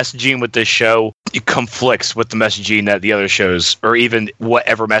 The messaging with this show, it conflicts with the messaging that the other shows, or even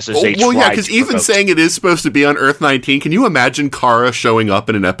whatever message they try. Well, yeah, because even saying it is supposed to be on Earth 19, can you imagine Kara showing up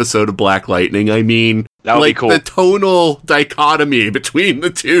in an episode of Black Lightning? I mean, that would be cool. The tonal dichotomy between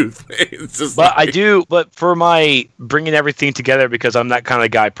the two things. But for my bringing everything together, because I'm that kind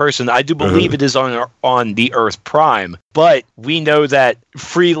of guy person, I do believe it is on the Earth Prime. But we know that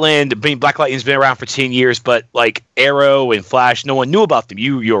Freeland, Black Lightning's been around for 10 years, but like Arrow and Flash, no one knew about them.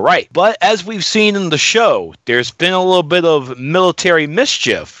 You're right. But as we've seen in the show, there's been a little bit of military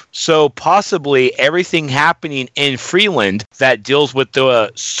mischief. So possibly everything happening in Freeland that deals with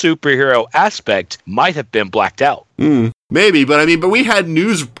the superhero aspect might have been blacked out. Maybe, but we had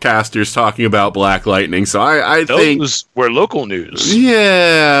newscasters talking about Black Lightning, so I think those were local news.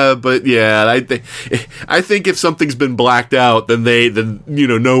 Yeah, but yeah, I think if something's been blacked out, then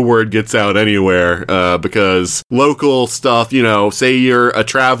no word gets out anywhere, because local stuff, say you're a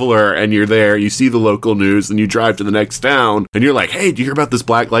traveler and you're there, you see the local news, and you drive to the next town, and you're like, hey, do you hear about this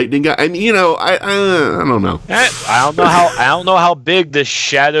Black Lightning guy? And I don't know. I don't know how big the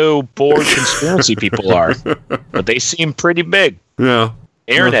shadow board conspiracy people are, but they seem pretty big. Yeah.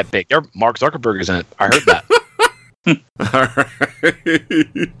 Internet big. Mark Zuckerberg is in it. I heard that. All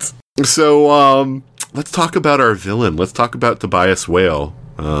right. So, let's talk about our villain. Let's talk about Tobias Whale.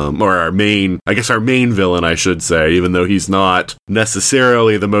 Or our main villain, I should say, even though he's not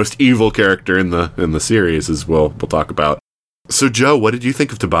necessarily the most evil character in the series, as we'll talk about. So, Joe, what did you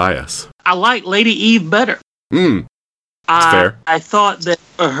think of Tobias? I like Lady Eve better. fair. I thought that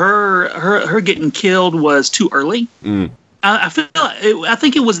her getting killed was too early. I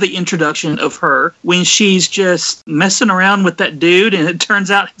think it was the introduction of her when she's just messing around with that dude, and it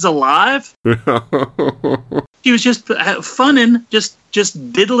turns out he's alive. She was just funning, just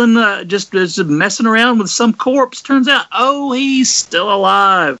diddling, just messing around with some corpse. Turns out, oh, he's still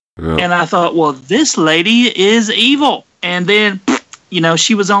alive. Yeah. And I thought, well, this lady is evil. And then,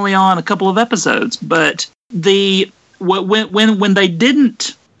 she was only on a couple of episodes, but when they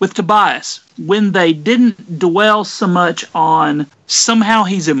didn't. With Tobias, when they didn't dwell so much on somehow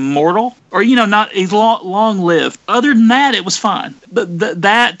he's immortal, or not he's long lived. Other than that, it was fine. But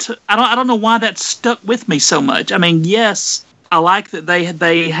that I don't know why that stuck with me so much. I mean, yes, I like that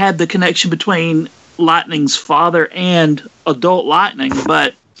they had the connection between Lightning's father and adult Lightning,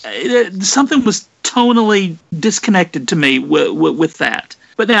 but something was tonally disconnected to me with that.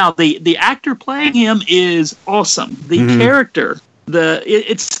 But now the actor playing him is awesome. The character.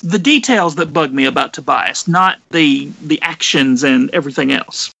 It's the details that bug me about Tobias, not the actions and everything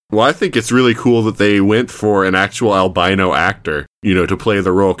else. Well, I think it's really cool that they went for an actual albino actor, to play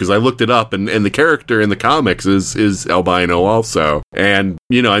the role, because I looked it up, and the character in the comics is albino also. And,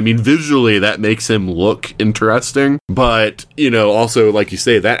 visually that makes him look interesting, but, also, like you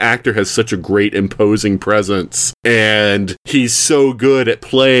say, that actor has such a great imposing presence, and he's so good at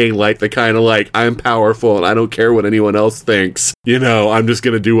playing like the kind of like, I'm powerful and I don't care what anyone else thinks, I'm just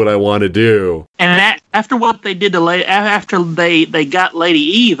going to do what I want to do. And after what they did after they got Lady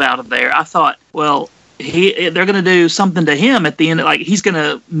Eve out of there, I thought, well, they're going to do something to him at the end. Like, he's going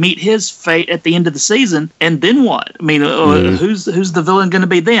to meet his fate at the end of the season, and then what? I mean, who's the villain going to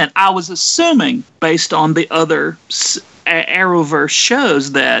be then? I was assuming, based on the other Arrowverse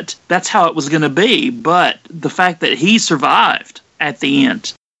shows, that's how it was going to be. But the fact that he survived at the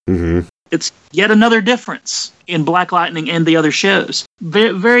end, it's yet another difference in Black Lightning and the other shows.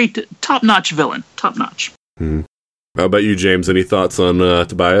 Very, very top-notch villain. Top-notch. How about you, James? Any thoughts on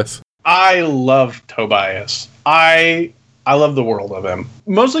Tobias? I love Tobias. I love the world of him.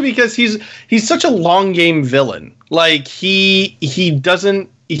 Mostly because he's such a long game villain. Like, he's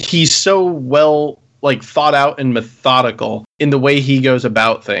so well thought out and methodical in the way he goes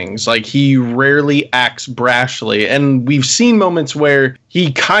about things. Like, he rarely acts brashly, and we've seen moments where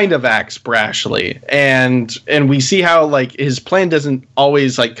he kind of acts brashly, and we see how his plan doesn't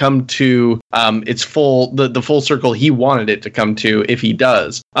always come to its the full circle he wanted it to come to, if he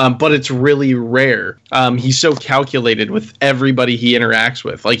does. But it's really rare. He's so calculated with everybody he interacts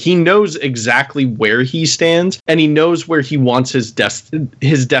with. Like, he knows exactly where he stands, and he knows where he wants his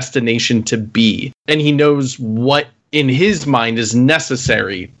destination to be, and he knows what in his mind is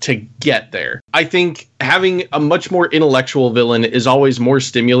necessary to get there. I think having a much more intellectual villain is always more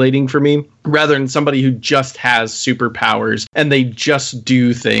stimulating for me, rather than somebody who just has superpowers and they just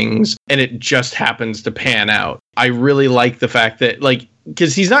do things and it just happens to pan out. I really like the fact that,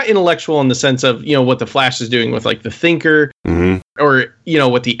 because he's not intellectual in the sense of, what the Flash is doing with the Thinker, or,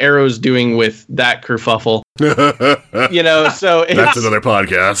 what the Arrow's doing with that kerfuffle. So that's another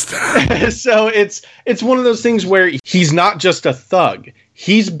podcast. So it's one of those things where he's not just a thug.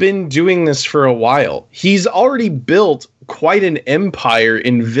 He's been doing this for a while. He's already built quite an empire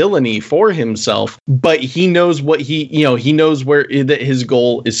in villainy for himself, but he knows what he knows where that his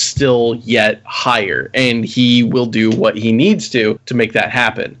goal is still yet higher, and he will do what he needs to make that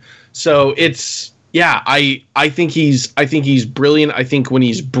happen. So it's, I think he's brilliant. I think when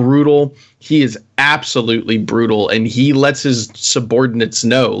he's brutal, he is absolutely brutal, and he lets his subordinates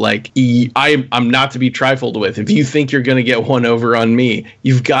know, I'm not to be trifled with. If you think you're going to get one over on me,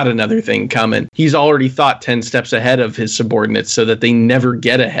 you've got another thing coming. He's already thought 10 steps ahead of his subordinates so that they never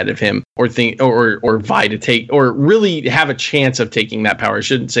get ahead of him or think or vie to take, or really have a chance of taking that power. I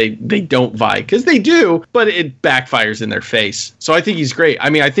shouldn't say they don't vie, because they do, but it backfires in their face. So I think he's great.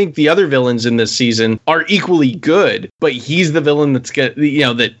 I mean, I think the other villains in this season are equally good, but he's the villain that's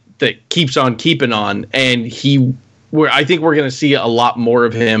that keeps on keeping on, and I think we're going to see a lot more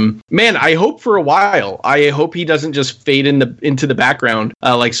of him. Man, I hope for a while. I hope he doesn't just fade into the background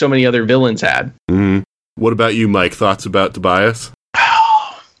like so many other villains had. Mm-hmm. What about you, Mike? Thoughts about Tobias?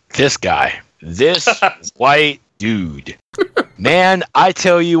 This guy. This white dude. Man, I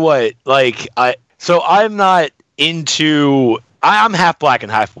tell you what, I'm not into... I'm half black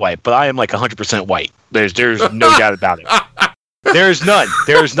and half white, but I am 100% white. There's no doubt about it. There's none.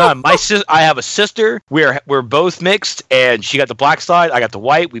 I have a sister. We're both mixed, and she got the black side. I got the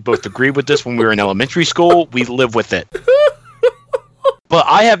white. We both agreed with this when we were in elementary school. We live with it. But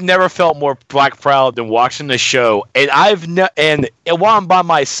I have never felt more black proud than watching the show. And and while I'm by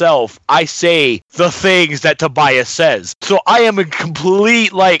myself, I say the things that Tobias says. So I am a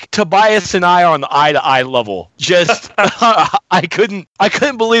complete, like, Tobias and I are on the eye-to-eye level. Just, I couldn't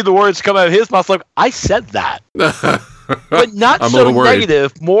believe the words come out of his mouth. Like, I said that. But not so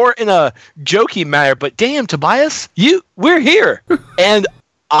negative, more in a jokey manner. But damn, Tobias, we're here. And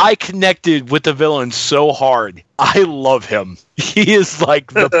I connected with the villain so hard. I love him. He is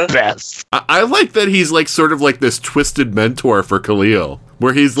like the best. I like that he's like sort of like this twisted mentor for Khalil,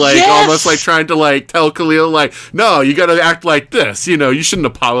 where he's like almost like trying to like tell Khalil like, no, you got to act like this. You know, you shouldn't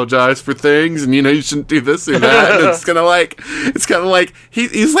apologize for things, and you know, you shouldn't do this or that. And it's kind of like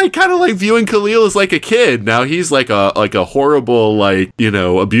he's like kind of like viewing Khalil as like a kid. Now he's like a horrible, like, you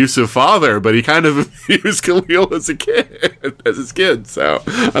know, abusive father, but he kind of views Khalil as a kid, as his kid. So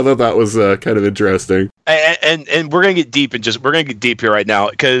I thought that was kind of interesting. And we're gonna get deep here right now,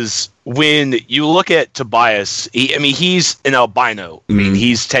 because when you look at Tobias, he's an albino. I mean,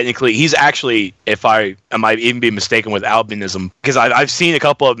 he's actually, I might even be mistaken with albinism, because I've seen a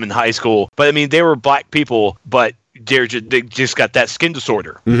couple of them in high school. But I mean, they were black people, but they just got that skin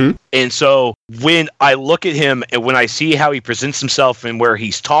disorder. Mm-hmm. And so when I look at him and when I see how he presents himself and where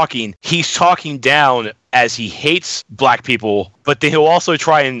he's talking down as he hates black people, but then he'll also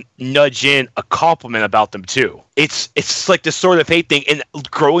try and nudge in a compliment about them too. It's like this sort of hate thing. And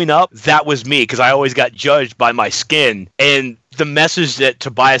growing up, that was me, because I always got judged by my skin. And the message that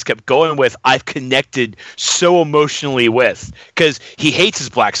Tobias kept going with, I've connected so emotionally with, because he hates his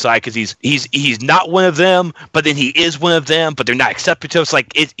black side, because he's not one of them, but then he is one of them, but they're not accepted to him. It's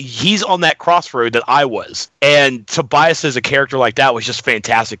like he's on that crossroad that I was. And Tobias as a character like that was just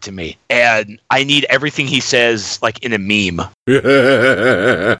fantastic to me. And I need everything he says like in a meme.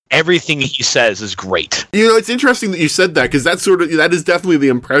 Everything he says is great. You know, it's interesting that you said that, because that is definitely the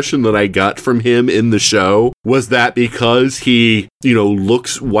impression that I got from him in the show, was that because he, you know,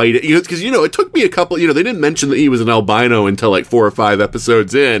 looks white, you know, because, you know, it took me a couple, you know, they didn't mention that he was an albino until like 4 or 5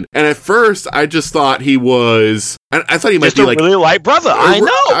 episodes in. And at first I just thought he was, I thought he might just be a like really light brother. I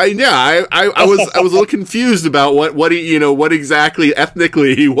know. I was a little confused about what he, you know, what exactly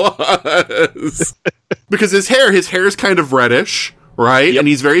ethnically he was. Because his hair is kind of reddish, right? Yep. And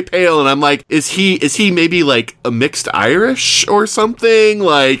he's very pale, and I'm like, is he maybe like a mixed Irish or something?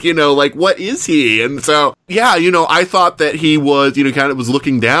 Like, you know, like, what is he? And so, yeah, you know, I thought that he was, you know, kind of was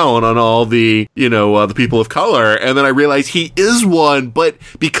looking down on all the, you know, the people of color, and then I realized he is one, but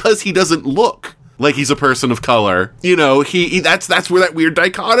because he doesn't look like he's a person of color, you know, that's where that weird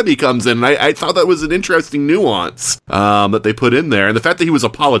dichotomy comes in. And I thought that was an interesting nuance that they put in there. And the fact that he was a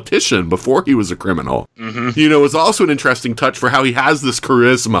politician before he was a criminal, you know, is also an interesting touch for how he has this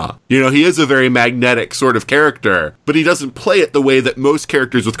charisma. You know, he is a very magnetic sort of character, but he doesn't play it the way that most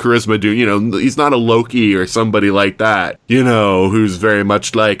characters with charisma do. You know, he's not a Loki or somebody like that, you know, who's very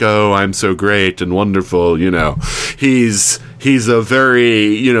much like, oh, I'm so great and wonderful, you know. He's a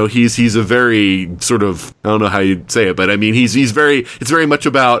very, you know, he's a very sort of, I don't know how you'd say it, but I mean, it's very much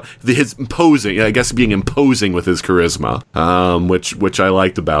about his imposing, I guess, being imposing with his charisma, which I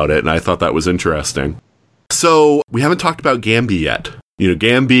liked about it, and I thought that was interesting. So we haven't talked about Gamby yet. You know,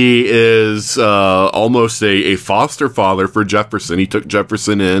 Gamby is almost a foster father for Jefferson. He took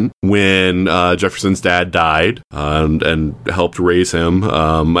Jefferson in when Jefferson's dad died and helped raise him.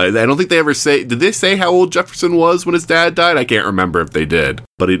 I don't think they ever did they say how old Jefferson was when his dad died? I can't remember if they did.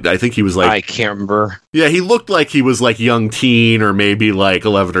 But I think he was like... I can't remember. Yeah, he looked like he was like young teen or maybe like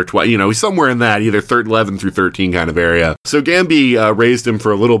 11 or 12. You know, he's somewhere in that, either 11 through 13 kind of area. So Gamby raised him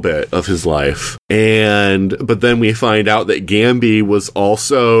for a little bit of his life. But then we find out that Gamby was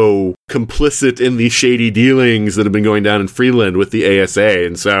also complicit in the shady dealings that have been going down in Freeland with the ASA.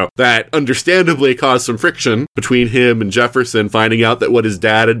 And so that understandably caused some friction between him and Jefferson, finding out that what his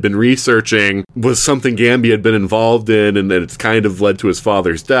dad had been researching was something Gamby had been involved in, and that it's kind of led to his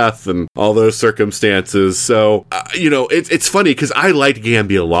father's death and all those circumstances. So, you know, it's funny because I liked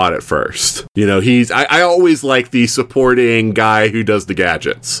Gamby a lot at first. You know, I always like the supporting guy who does the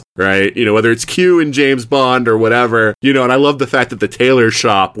gadgets, right? You know, whether it's Q in James Bond or whatever, you know, and I love the fact that the tailor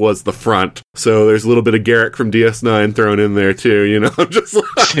shop was the front. So there's a little bit of Garrick from DS9 thrown in there too, you know. I'm just like...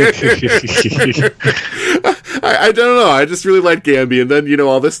 I don't know. I just really like Gamby. And then, you know,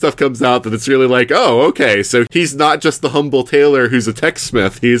 all this stuff comes out that it's really like, oh, okay. So he's not just the humble tailor who's a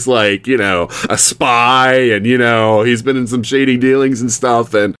techsmith. He's like, you know, a spy, and, you know, he's been in some shady dealings and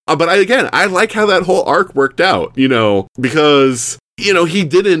stuff. And, but I like how that whole arc worked out, you know, because, you know, he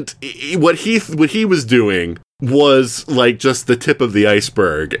didn't, what he was doing was like just the tip of the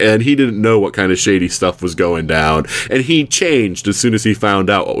iceberg, and he didn't know what kind of shady stuff was going down, and he changed as soon as he found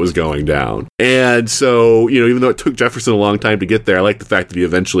out what was going down. And so, you know, even though it took Jefferson a long time to get there, I like the fact that he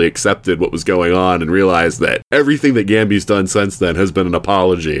eventually accepted what was going on and realized that everything that Gamby's done since then has been an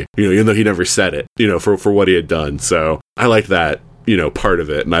apology, you know, even though he never said it, you know, for what he had done. So I like that, you know, part of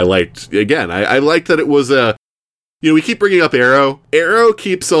it. And I liked, again, I liked that it was a, you know, we keep bringing up Arrow. Arrow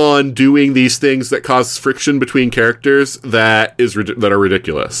keeps on doing these things that cause friction between characters that are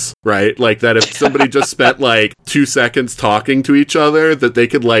ridiculous, right? Like that if somebody just spent like 2 seconds talking to each other, that they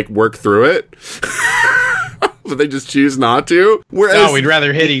could like work through it, but they just choose not to. Whereas, no, we'd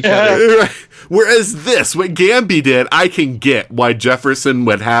rather hit each other. Whereas this, what Gamby did, I can get why Jefferson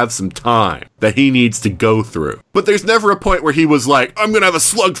would have some time that he needs to go through. But there's never a point where he was like, I'm going to have a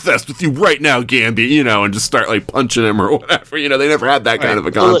slugfest with you right now, Gamby, you know, and just start like punching him or whatever. You know, they never had that kind of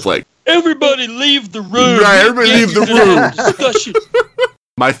a conflict. Everybody leave the room. Right, everybody leave the room. Discussion.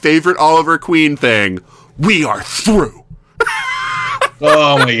 My favorite Oliver Queen thing, we are through.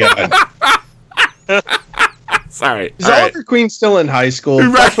 Oh my God. Sorry. Is Oliver Queen still in high school?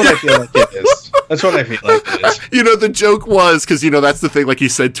 Right. That's what I feel like it is. That's what I feel like it is. You know, the joke was, because, you know, that's the thing, like he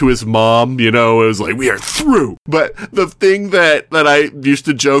said to his mom, you know, it was like, we are through. But the thing that I used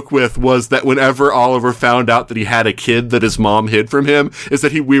to joke with was that whenever Oliver found out that he had a kid that his mom hid from him, is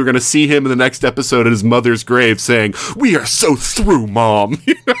that we were going to see him in the next episode at his mother's grave saying, we are so through, Mom.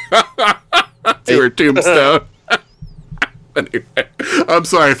 To her tombstone. Anyway, I'm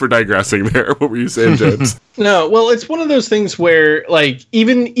sorry for digressing there. What were you saying, James? No, well, it's one of those things where, like,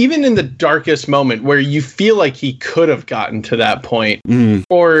 even in the darkest moment where you feel like he could have gotten to that point,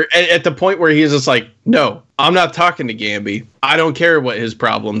 or at the point where he's just like, no, I'm not talking to Gamby. I don't care what his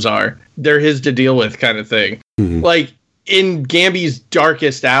problems are. They're his to deal with kind of thing. Mm-hmm. Like, in Gamby's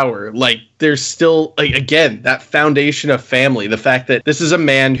darkest hour, like, there's still, like, again, that foundation of family. The fact that this is a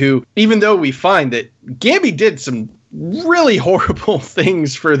man who, even though we find that Gamby did some really horrible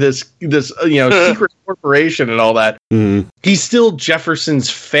things for this you know, secret corporation and all that, he's still Jefferson's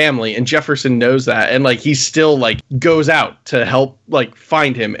family, and Jefferson knows that, and like he still like goes out to help like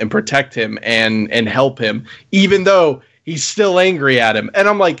find him and protect him and help him, even though he's still angry at him. And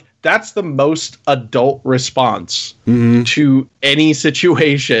I'm like, that's the most adult response to any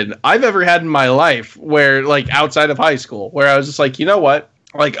situation I've ever had in my life, where like outside of high school, where I was just like, you know what?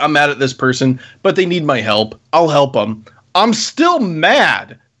 Like, I'm mad at this person, but they need my help. I'll help them. I'm still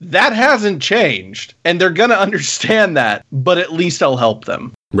mad. That hasn't changed. And they're going to understand that, but at least I'll help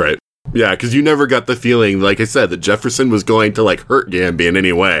them. Right. Yeah, because you never got the feeling, like I said, that Jefferson was going to, like, hurt Gamby in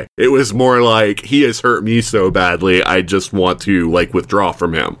any way. It was more like, he has hurt me so badly, I just want to, like, withdraw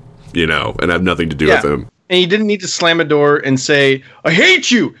from him, you know, and have nothing to do with him. And he didn't need to slam a door and say, I hate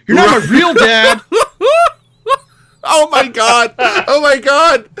you! You're not my real dad! Oh my God! Oh my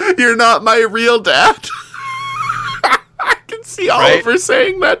God! You're not my real dad. I can see Oliver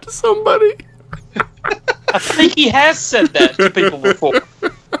saying that to somebody. I think he has said that to people before.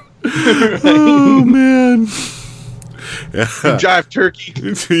 Oh man! Yeah. Jive turkey.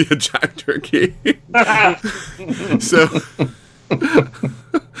 Yeah, jive turkey. So,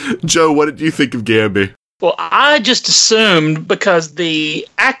 Joe, what did you think of Gamby? Well, I just assumed, because the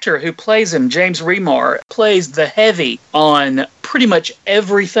actor who plays him, James Remar, plays the heavy on pretty much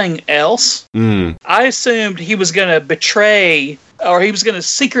everything else. I assumed he was going to betray, or he was going to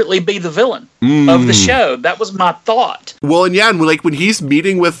secretly be the villain of the show. That was my thought. Well, and yeah, and like when he's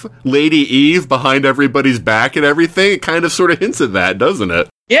meeting with Lady Eve behind everybody's back and everything, it kind of sort of hints at that, doesn't it?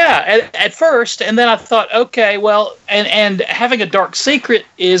 Yeah, at first, and then I thought, okay, well, and having a dark secret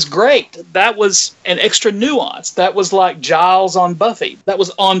is great. That was an extra nuance. That was like Giles on Buffy. That was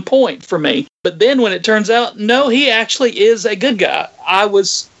on point for me. But then when it turns out, no, he actually is a good guy, I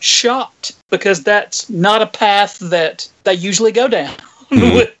was shocked, because that's not a path that they usually go down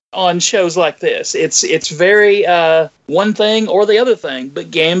on shows like this. It's very one thing or the other thing.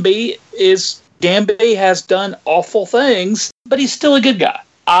 But Gamby has done awful things, but he's still a good guy.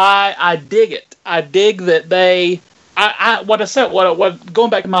 I dig it. I dig that going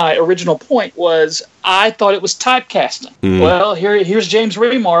back to my original point was, I thought it was typecasting. Well, here's James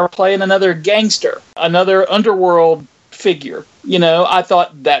Remar playing another gangster, another underworld figure. You know, I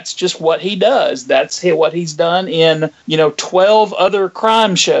thought that's just what he does. That's what he's done in, 12 other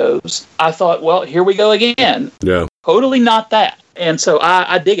crime shows. I thought, well, here we go again. Yeah. Totally not that. And so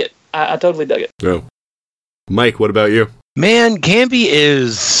I dig it. I totally dug it. Yeah. Mike, what about you? Man, Gamby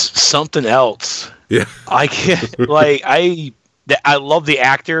is something else. Yeah. I can't, I love the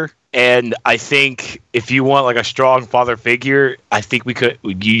actor. And I think if you want like a strong father figure, I think we could.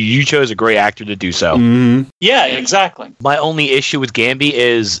 You chose a great actor to do so. Mm-hmm. Yeah, exactly. My only issue with Gamby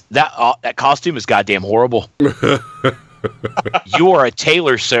is that costume is goddamn horrible. You are a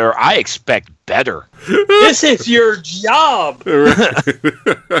tailor, sir. I expect better. This is your job.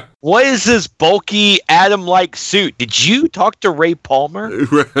 What is this bulky Adam-like suit? Did you talk to Ray Palmer?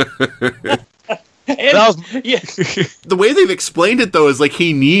 The way they've explained it, though, is like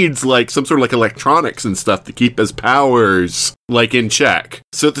he needs like some sort of like electronics and stuff to keep his powers like in check.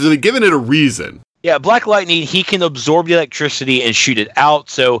 So they're giving it a reason. Yeah, Black Lightning, he can absorb the electricity and shoot it out.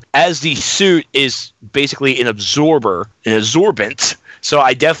 So as the suit is basically an absorbent. So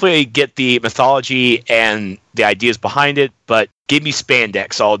I definitely get the mythology and the ideas behind it, but give me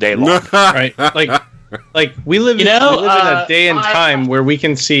spandex all day long. Right. Like we live in a day and time where we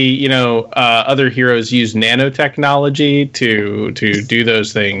can see, other heroes use nanotechnology to do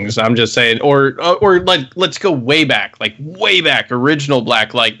those things. I'm just saying, or like let's go way back, original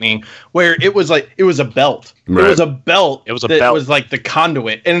Black Lightning, where it was a belt. Right. It was a belt. It was a that belt. was like the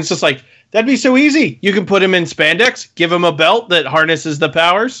conduit, and it's just like that'd be so easy. You can put him in spandex, give him a belt that harnesses the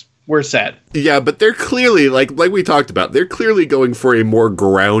powers. We're set. Yeah, but they're clearly, like we talked about, they're clearly going for a more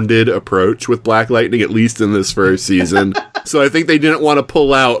grounded approach with Black Lightning, at least in this first season. So I think they didn't want to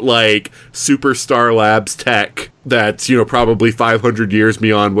pull out, like, Superstar Labs tech that's, probably 500 years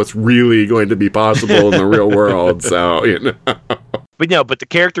beyond what's really going to be possible in the real world. So, But the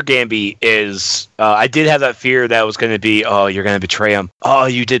character Gamby is, I did have that fear that it was going to be, oh, you're going to betray him. Oh,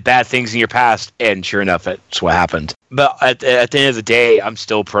 you did bad things in your past. And sure enough, that's what happened. But at the end of the day, I'm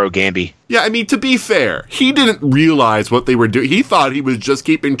still pro Gamby. yeah, I mean, to be fair, he didn't realize what they were doing. He thought he was just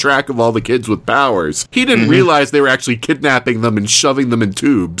keeping track of all the kids with powers. He didn't realize they were actually kidnapping them and shoving them in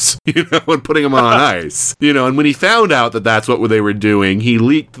tubes, and putting them on ice. And when he found out that that's what they were doing, he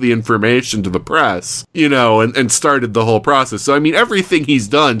leaked the information to the press, and started the whole process. So, I mean, everything he's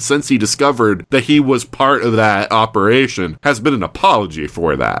done since he discovered that he was part of that operation has been an apology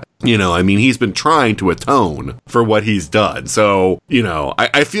for that. I mean, he's been trying to atone for what he's done. So,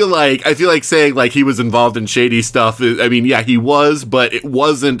 I feel like saying like he was involved in shady stuff. I mean, yeah, he was, but it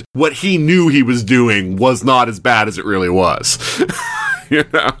wasn't what he knew he was doing was not as bad as it really was.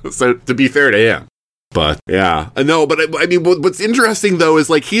 So to be fair to him. But, yeah. No, but I mean, what's interesting, though, is,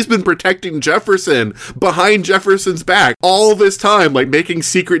 like, he's been protecting Jefferson behind Jefferson's back all this time, like, making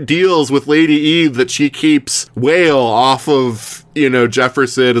secret deals with Lady Eve that she keeps Whale off of,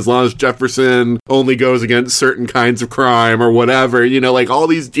 Jefferson, as long as Jefferson only goes against certain kinds of crime or whatever, like, all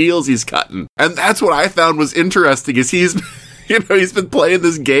these deals he's cutting. And that's what I found was interesting, is he's been playing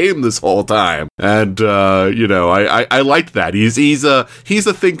this game this whole time. And, I liked that. He's a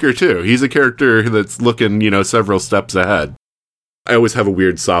thinker, too. He's a character that's looking, several steps ahead. I always have a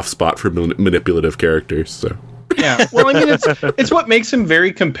weird soft spot for manipulative characters, so. Yeah, well, I mean, it's what makes him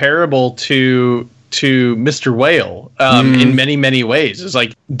very comparable to Mr. Whale in many, many ways. It's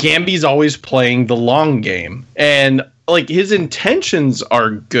like Gamby's always playing the long game. And like his intentions are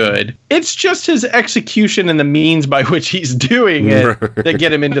good. It's just his execution and the means by which he's doing it that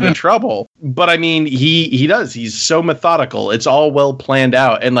get him into the trouble. But I mean, he does. He's so methodical. It's all well planned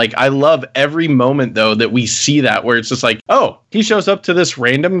out. And like, I love every moment though that we see that where it's just like, oh, he shows up to this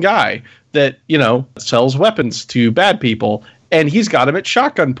random guy that, sells weapons to bad people. And he's got him at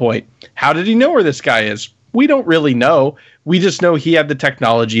shotgun point. How did he know where this guy is? We don't really know. We just know he had the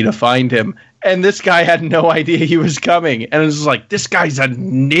technology to find him. And this guy had no idea he was coming. And it was like, this guy's a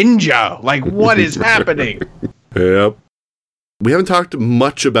ninja. Like, what is happening? Yep. We haven't talked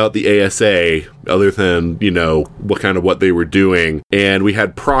much about the ASA other than, what they were doing. And we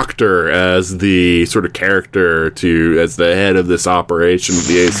had Proctor as the sort of character as the head of this operation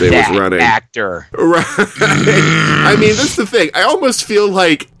the ASA was running. Actor. Right. I mean, that's the thing. I almost feel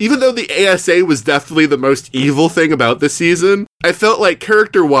like, even though the ASA was definitely the most evil thing about this season, I felt like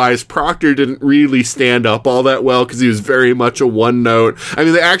character-wise, Proctor didn't really stand up all that well because he was very much a one-note. I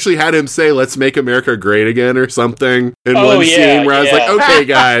mean, they actually had him say, "Let's make America great again" or something in one scene where I was like, okay,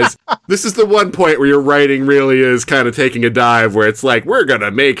 guys, this is the one point where your writing really is kind of taking a dive where it's like, we're going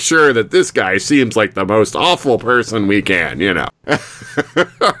to make sure that this guy seems like the most awful person we can,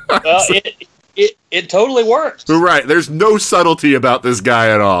 It totally works. Right. There's no subtlety about this guy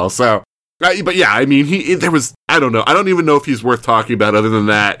at all, so... But yeah, I mean, I don't know. I don't even know if he's worth talking about other than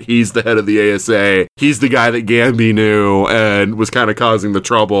that. He's the head of the ASA. He's the guy that Gamby knew and was kind of causing the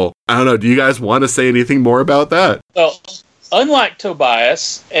trouble. I don't know. Do you guys want to say anything more about that? Well, unlike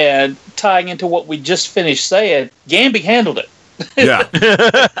Tobias, and tying into what we just finished saying, Gamby handled it. Yeah.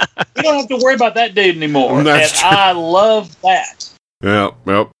 We don't have to worry about that dude anymore. That's and true. I love that. Yeah,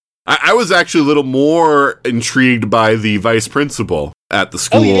 well. I was actually a little more intrigued by the vice principal at the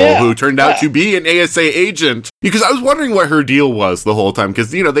school, who turned out to be an ASA agent, because I was wondering what her deal was the whole time,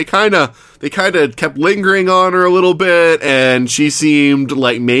 because, you know, they kind of kept lingering on her a little bit, and she seemed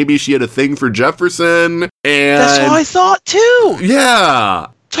like maybe she had a thing for Jefferson, and that's what I thought too. Yeah.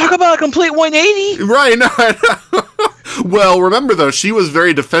 Talk about a complete 180. Right. No, well, remember though, she was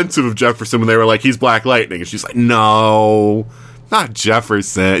very defensive of Jefferson when they were like, he's Black Lightning, and she's like, no, not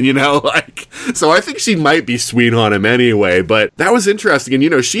Jefferson, you know, like, so I think she might be sweet on him anyway, but that was interesting, and, you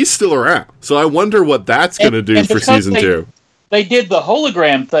know, she's still around, so I wonder what that's going to do for season 2. They did the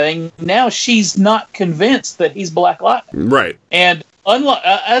hologram thing, now she's not convinced that he's Black Lightning. Right. And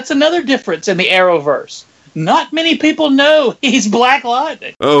that's another difference in the Arrowverse. Not many people know he's Black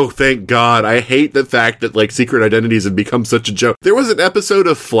Lightning. Oh, thank God. I hate the fact that, like, secret identities have become such a joke. There was an episode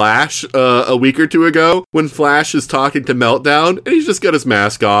of Flash a week or two ago when Flash is talking to Meltdown, and he's just got his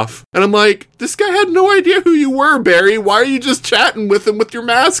mask off. And I'm like, this guy had no idea who you were, Barry. Why are you just chatting with him with your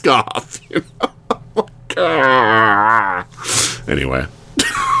mask off? You know? Anyway.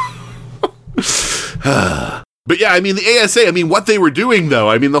 But yeah, I mean, the ASA, I mean, what they were doing, though,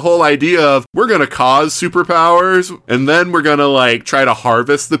 I mean, the whole idea of we're going to cause superpowers, and then we're going to, like, try to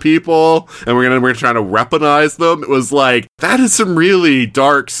harvest the people, and we're going to try to weaponize them. It was like, that is some really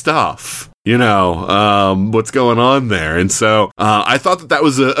dark stuff, you know, what's going on there. And so I thought that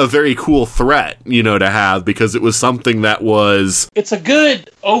was a very cool threat, you know, to have, because it was something that was... It's a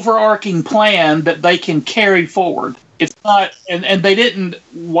good overarching plan that they can carry forward. It's not, and they didn't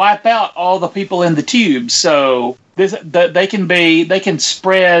wipe out all the people in the tube, so they can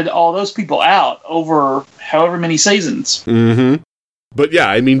spread all those people out over however many seasons. Mm-hmm. But yeah,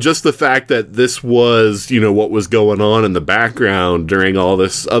 I mean, just the fact that this was, you know, what was going on in the background during all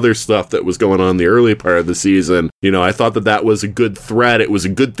this other stuff that was going on in the early part of the season, you know, I thought that was a good threat. It was a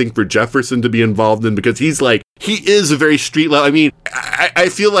good thing for Jefferson to be involved in, because he is a very street level. I mean, I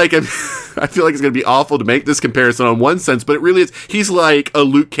feel like I feel like it's going to be awful to make this comparison on one sense, but it really is. He's like a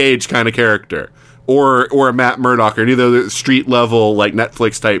Luke Cage kind of character. Or a Matt Murdock, or any of the street level, like,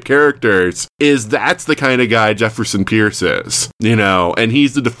 Netflix type characters, that's the kind of guy Jefferson Pierce is, you know, and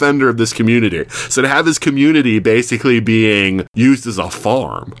he's the defender of this community. So to have his community basically being used as a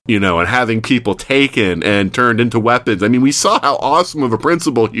farm, you know, and having people taken and turned into weapons. I mean, we saw how awesome of a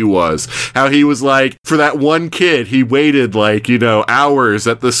principal he was, how he was like, for that one kid, he waited, like, you know, hours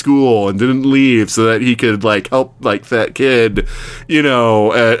at the school and didn't leave so that he could, like, help, like, that kid, you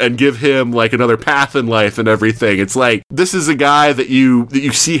know, and give him, like, another path in life and everything. It's like, this is a guy that you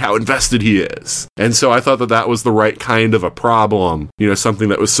see how invested he is. And so I thought that was the right kind of a problem, you know, something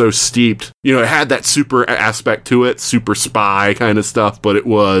that was so steeped, you know, it had that super aspect to it, super spy kind of stuff, but it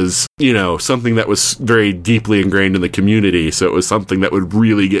was, you know, something that was very deeply ingrained in the community. So it was something that would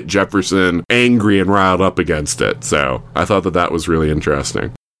really get Jefferson angry and riled up against it. So I thought that was really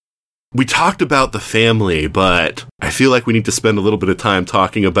interesting. We talked about the family, but I feel like we need to spend a little bit of time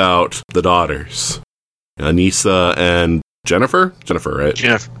talking about the daughters. Anissa and Jennifer? Jennifer, right?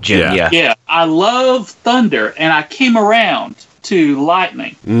 Yeah. Yeah, I love Thunder, and I came around to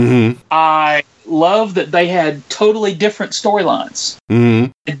Lightning. Mm-hmm. I love that they had totally different storylines.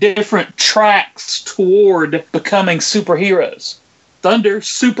 Mm-hmm. Different tracks toward becoming superheroes. Thunder,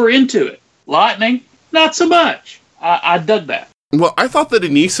 super into it. Lightning, not so much. I dug that. Well, I thought that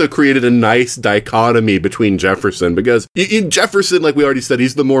Anissa created a nice dichotomy between Jefferson, because Jefferson, like we already said,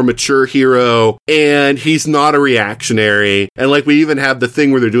 he's the more mature hero, and he's not a reactionary. And like we even have the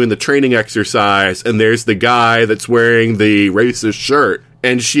thing where they're doing the training exercise, and there's the guy that's wearing the racist shirt,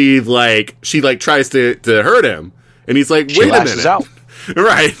 and she tries to hurt him, and he's like, wait a minute. Out.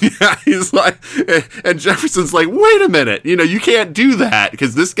 Right. Yeah, he's like, and Jefferson's like, wait a minute, you know, you can't do that,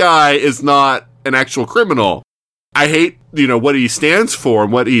 because this guy is not an actual criminal. I hate, you know, what he stands for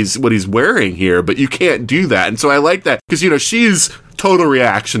and what he's wearing here, but you can't do that. And so I like that, because, you know, she's total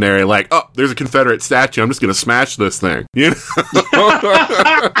reactionary, like, oh, there's a Confederate statue, I'm just going to smash this thing, you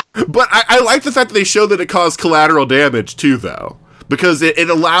know? But I like the fact that they show that it caused collateral damage too, though. Because it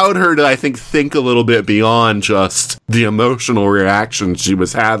allowed her to, I think a little bit beyond just the emotional reaction she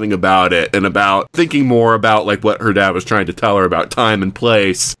was having about it, and about thinking more about, like, what her dad was trying to tell her about time and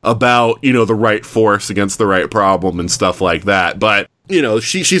place, about, you know, the right force against the right problem and stuff like that. But, you know,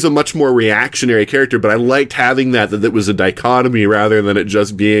 she's a much more reactionary character, but I liked having that it was a dichotomy rather than it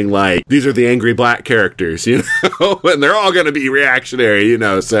just being like, these are the angry black characters, you know, and they're all going to be reactionary, you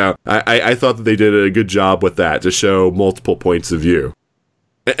know. So I thought that they did a good job with that, to show multiple points of view.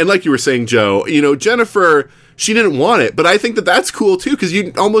 And like you were saying, Joe, you know, Jennifer, she didn't want it, but I think that that's cool too, because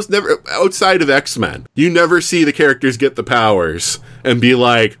you almost never, outside of X-Men, you never see the characters get the powers and be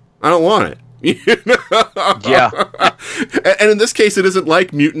like, I don't want it. Yeah. And in this case, it isn't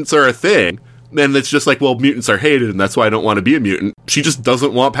like mutants are a thing. And it's just like, well, mutants are hated, and that's why I don't want to be a mutant. She just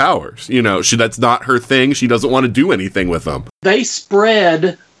doesn't want powers. You know, that's not her thing. She doesn't want to do anything with them. They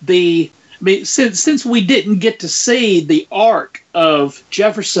spread since we didn't get to see the arc of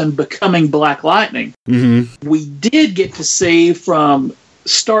Jefferson becoming Black Lightning, we did get to see from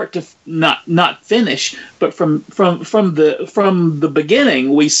start to not finish, but from the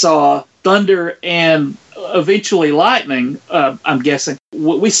beginning, we saw Thunder and eventually Lightning. I'm guessing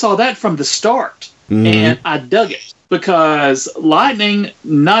we saw that from the start, and I dug it because Lightning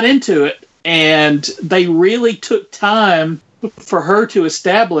not into it, and they really took time for her to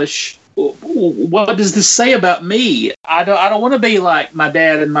establish, what does this say about me? I don't want to be like my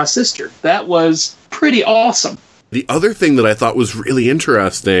dad and my sister. That was pretty awesome. The other thing that I thought was really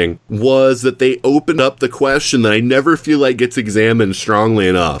interesting was that they opened up the question that I never feel like gets examined strongly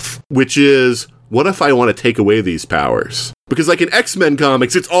enough, which is, what if I want to take away these powers? Because like in X-Men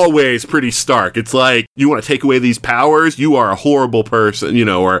comics, it's always pretty stark. It's like, you want to take away these powers? You are a horrible person, you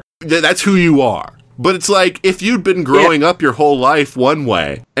know, or that's who you are. But it's like, if you'd been growing up your whole life one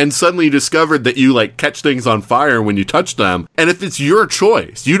way, and suddenly you discovered that you, like, catch things on fire when you touch them, and if it's your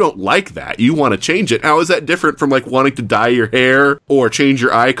choice, you don't like that, you want to change it, how is that different from, like, wanting to dye your hair, or change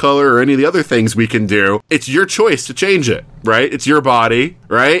your eye color, or any of the other things we can do? It's your choice to change it, right? It's your body,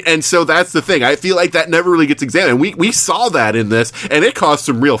 right? And so that's the thing. I feel like that never really gets examined. We saw that in this, and it caused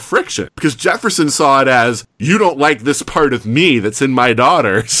some real friction, because Jefferson saw it as, you don't like this part of me that's in my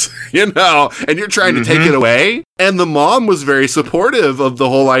daughters, you know, and you're trying to take it away. And the mom was very supportive of the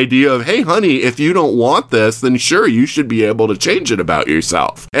whole idea of, hey, honey, if you don't want this, then sure, you should be able to change it about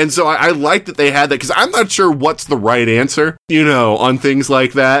yourself. And so I like that they had that, because I'm not sure what's the right answer, you know, on things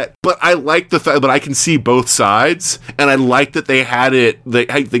like that. But I like the fact that I can see both sides, and I like that they had it.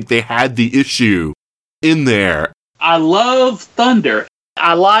 I think they had the issue in there. I love Thunder.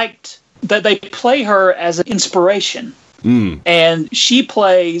 I liked that they play her as an inspiration. And she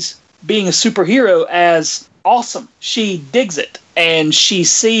plays being a superhero as awesome. She digs it, and she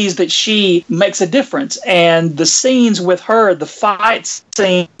sees that she makes a difference. And the scenes with her, the fight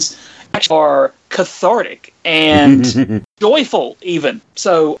scenes, are cathartic and joyful even.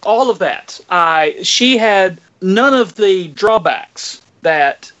 So all of that. She had none of the drawbacks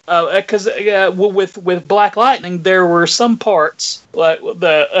that, because with Black Lightning, there were some parts like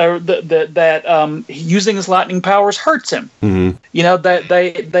that using his lightning powers hurts him. You know,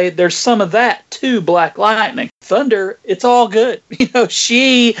 that there's some of that to Black Lightning. Thunder, it's all good. You know,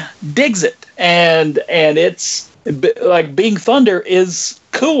 she digs it, and it's like being Thunder is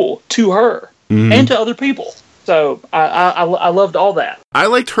cool to her and to other people. So I loved all that. I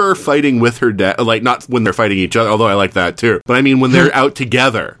liked her fighting with her dad, like not when they're fighting each other, although I like that too. But I mean when they're out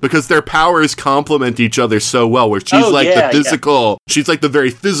together, because their powers complement each other so well, where she's the physical, she's like the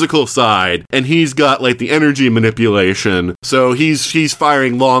very physical side, and he's got like the energy manipulation. So he's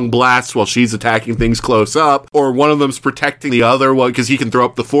firing long blasts while she's attacking things close up, or one of them's protecting the other one because he can throw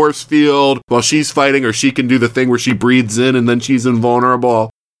up the force field while she's fighting, or she can do the thing where she breathes in and then she's invulnerable.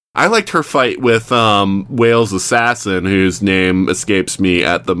 I liked her fight with Whale's assassin, whose name escapes me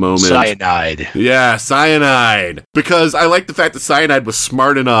at the moment. Cyanide. Yeah, Cyanide. Because I like the fact that Cyanide was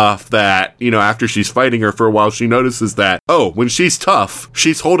smart enough that, you know, after she's fighting her for a while, she notices that, oh, when she's tough,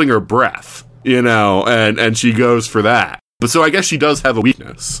 she's holding her breath, you know, and she goes for that. But so I guess she does have a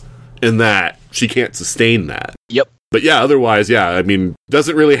weakness in that she can't sustain that. Yep. But yeah, otherwise, yeah, I mean,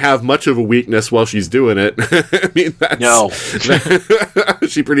 doesn't really have much of a weakness while she's doing it. I mean,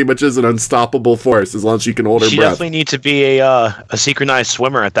 she pretty much is an unstoppable force as long as she can hold her breath. She definitely needs to be a synchronized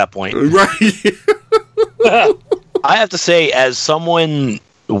swimmer at that point. Right. I have to say, as someone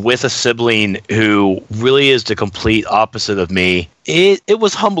with a sibling who really is the complete opposite of me, it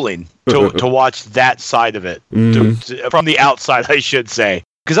was humbling to watch that side of it. From the outside, I should say.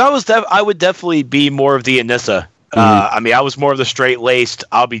 Because I would definitely be more of the Anissa. I mean, I was more of the straight-laced,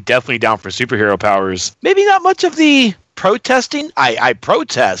 I'll be definitely down for superhero powers. Maybe not much of the protesting. I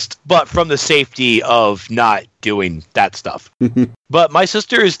protest, but from the safety of not doing that stuff. But my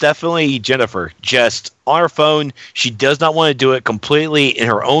sister is definitely Jennifer. Just on her phone, she does not want to do it completely in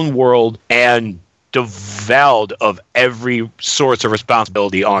her own world and devoid of every source of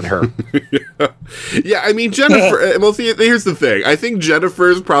responsibility on her. Yeah, I mean, Jennifer, well, see, here's the thing. I think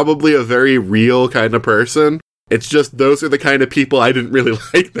Jennifer's probably a very real kind of person. It's just those are the kind of people I didn't really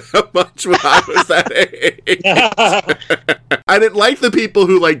like that much when I was that age. I didn't like the people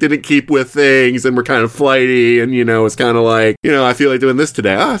who, like, didn't keep with things and were kind of flighty and, you know, it's kind of like, you know, I feel like doing this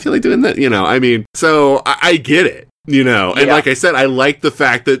today. Oh, I feel like doing that, you know, I mean, so I get it. You know, and like I said, I like the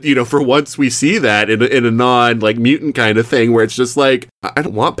fact that, you know, for once we see that in a non like mutant kind of thing where it's just like, I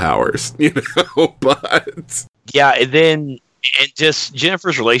don't want powers, you know, but yeah. And just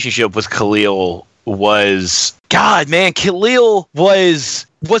Jennifer's relationship with Khalil was, God, man, Khalil is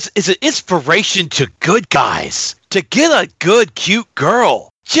an inspiration to good guys. To get a good, cute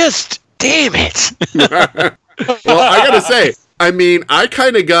girl. Just damn it. Well, I gotta say, I mean,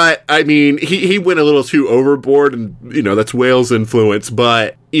 he went a little too overboard, and, you know, that's Whale's influence,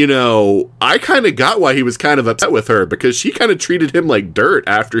 but, you know, I kind of got why he was kind of upset with her, because she kind of treated him like dirt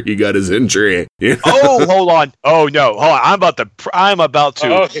after he got his injury. You know? Oh, hold on. Oh, no. Hold on. I'm about to.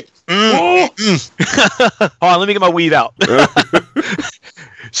 Oh, okay. Hold on, let me get my weed out.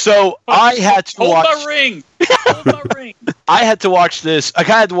 So I had to watch. Hold my ring. I had to watch this. I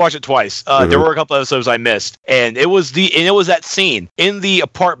kind of had to watch it twice. There were a couple episodes I missed, and it was that scene in the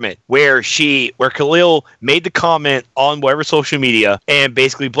apartment where Khalil made the comment on whatever social media and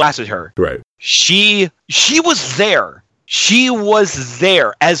basically blasted her. Right. She was there. She was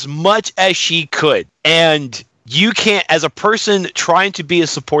there as much as she could, and you can't, as a person trying to be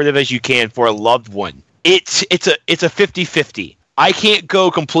as supportive as you can for a loved one. It's a 50-50. I can't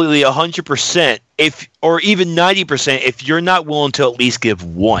go completely 100% or even 90% if you're not willing to at least give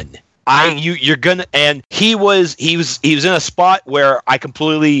one. You're gonna, and he was in a spot where I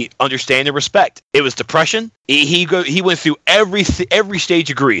completely understand and respect. It was depression. He went through every stage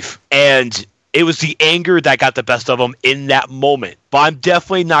of grief, and it was the anger that got the best of him in that moment. But I'm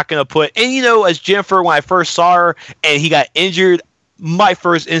definitely not gonna put. And you know, as Jennifer, when I first saw her and he got injured, my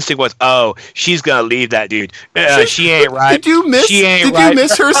first instinct was, oh, she's gonna leave that dude. She ain't right. Did you miss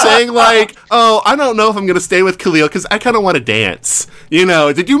her saying like, oh, I don't know if I'm gonna stay with Khalil because I kind of want to dance. You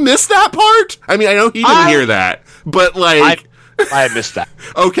know, did you miss that part? I mean, I know he didn't hear that, but like, I missed that.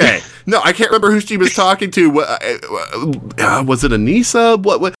 Okay. No, I can't remember who she was talking to. Was it Anissa?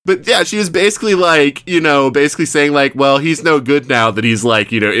 What? But yeah, she was basically like, you know, basically saying like, well, he's no good now that he's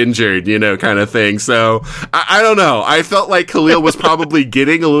like, you know, injured, you know, kind of thing. So I don't know. I felt like Khalil was probably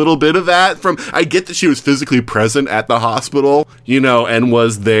getting a little bit of that from, I get that she was physically present at the hospital, you know, and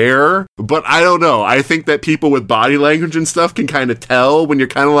was there, but I don't know. I think that people with body language and stuff can kind of tell when you're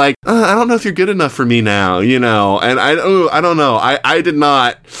kind of like, I don't know if you're good enough for me now, you know, and I don't know. I did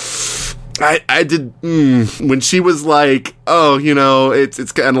not. I did when she was like, oh, you know,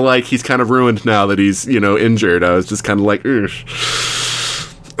 it's kind of like he's kind of ruined now that he's, you know, injured. I was just kind of like,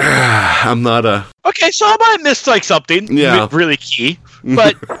 I'm not a. Okay, so I might have missed like something really key,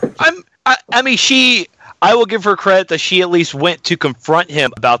 but I mean, I will give her credit that she at least went to confront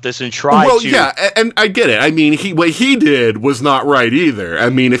him about this and try to. Well, yeah, and I get it. I mean, what he did was not right either. I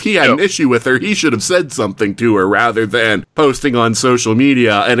mean, if he had an issue with her, he should have said something to her rather than posting on social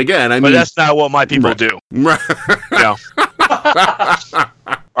media. And again, but that's not what my people do. Right. No.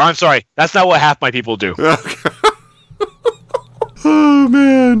 I'm sorry, that's not what half my people do. Okay. Oh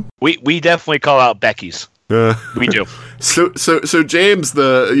man, we definitely call out Becky's. We do. So James,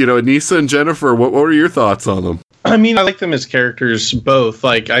 Anissa and Jennifer, what were your thoughts on them? I mean, I like them as characters both.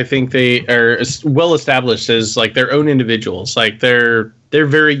 Like, I think they are well established as like their own individuals. Like they're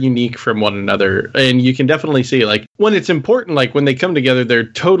very unique from one another, and you can definitely see like when it's important, like when they come together, they're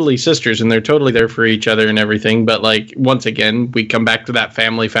totally sisters and they're totally there for each other and everything. But like once again, we come back to that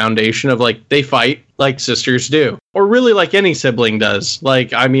family foundation of like they fight like sisters do, or really like any sibling does.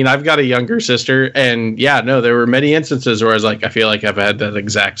 Like, I mean, I've got a younger sister, and yeah, no, there were many instances where I was like, I feel like I've had that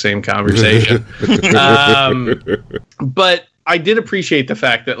exact same conversation. But I did appreciate the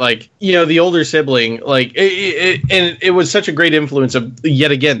fact that, like, you know, the older sibling, like, it was such a great influence of,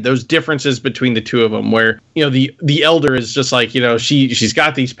 yet again, those differences between the two of them, where, you know, the elder is just like, you know, she's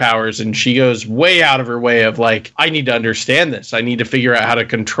got these powers and she goes way out of her way of like, I need to understand this. I need to figure out how to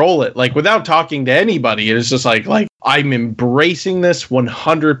control it. Like, without talking to anybody, it's just like I'm embracing this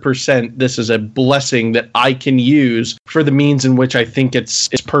 100%. This is a blessing that I can use for the means in which I think it's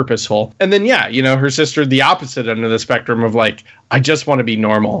purposeful. And then, yeah, you know, her sister, the opposite end of the spectrum of like, I just want to be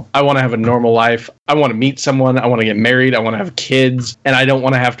normal. I want to have a normal life. I want to meet someone. I want to get married. I want to have kids. And I don't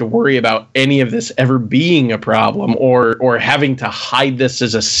want to have to worry about any of this ever being a problem or having to hide this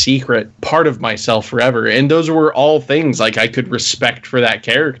as a secret part of myself forever. And those were all things like I could respect for that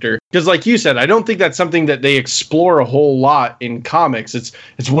character. Because like you said, I don't think that's something that they explore a whole lot in comics. It's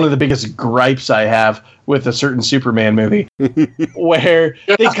one of the biggest gripes I have with a certain Superman movie where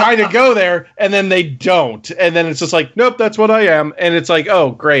they kind of go there and then they don't. And then it's just like, nope, that's what I am. And it's like,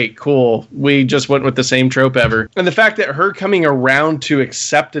 oh, great, cool. We just went with the same trope ever. And the fact that her coming around to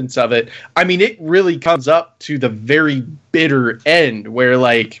acceptance of it, I mean, it really comes up to the very bitter end where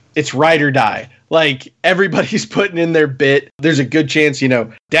like it's ride or die. Like, everybody's putting in their bit. There's a good chance,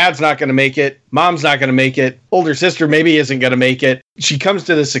 dad's not going to make it. Mom's not going to make it. Older sister maybe isn't going to make it. She comes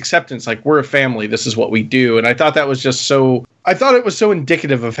to this acceptance, like, we're a family. This is what we do. And I thought that was just I thought it was so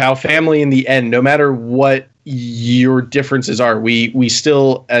indicative of how family in the end, no matter what your differences are, we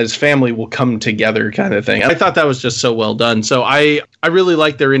still as family will come together kind of thing. I thought that was just so well done. So I really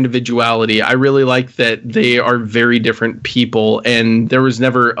like their individuality. I really like that they are very different people, and there was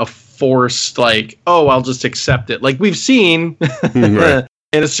never a forced like, oh, I'll just accept it. Like we've seen right.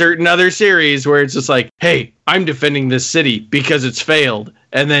 In a certain other series where it's just like, hey, I'm defending this city because it's failed.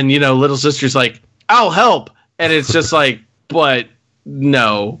 And then, little sister's like, I'll help. And it's just like, but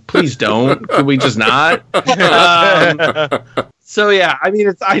no, please don't. Could we just not? So yeah, I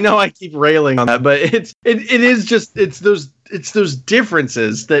mean, I know I keep railing on that, but it is just those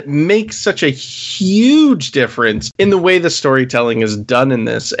differences that make such a huge difference in the way the storytelling is done in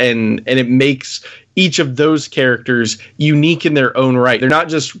this, and it makes each of those characters unique in their own right. They're not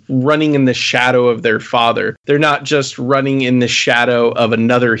just running in the shadow of their father. They're not just running in the shadow of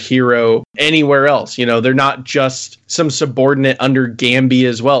another hero anywhere else. They're not just some subordinate under Gambi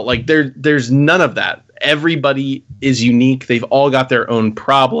as well. Like there's none of that. Everybody is unique. They've all got their own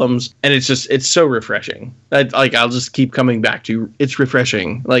problems, and it's so refreshing. I'll just keep coming back to it's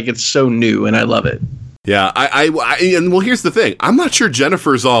refreshing. Like it's so new, and I love it. Yeah, and well, here's the thing. I'm not sure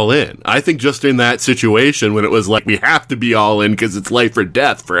Jennifer's all in. I think just in that situation when it was like we have to be all in because it's life or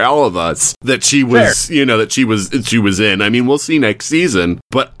death for all of us, that she was, that she was in. I mean, we'll see next season,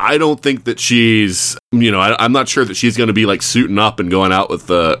 but I don't think that she's, I'm not sure that she's going to be like suiting up and going out with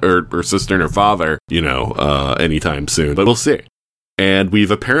her sister and her father, anytime soon. But we'll see. And we've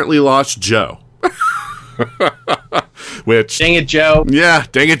apparently lost Joe. Which, dang it, Joe. Yeah,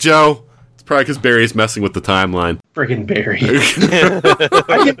 dang it, Joe. Probably because Barry's messing with the timeline. Friggin' Barry.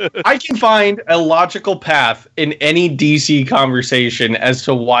 I can find a logical path in any DC conversation as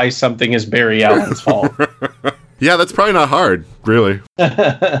to why something is Barry Allen's fault. Yeah, that's probably not hard, really.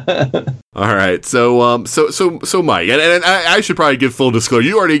 All right, so Mike, and I should probably give full disclosure.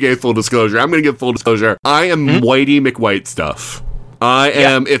 You already gave full disclosure. I'm going to give full disclosure. I am Whitey McWhite stuff. I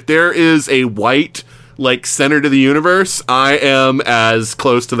am. If there is a white like center to the universe, I am as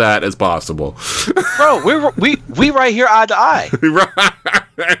close to that as possible. Bro, we right here eye to eye.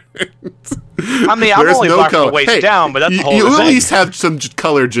 Right. I mean, I'm only black from the waist down, but that's the whole thing. You at least have some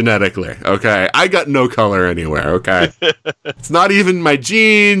color genetically, okay? I got no color anywhere, okay? It's not even my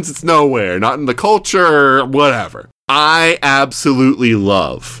genes, it's nowhere, not in the culture, whatever. I absolutely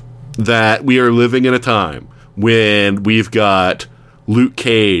love that we are living in a time when we've got Luke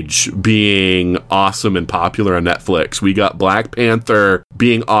Cage being awesome and popular on Netflix. We got Black Panther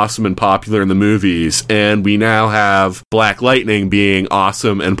being awesome and popular in the movies, and we now have Black Lightning being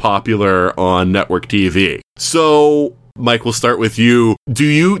awesome and popular on network TV. So, Mike, we'll start with you. Do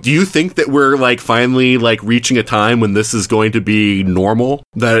you think that we're like finally like reaching a time when this is going to be normal?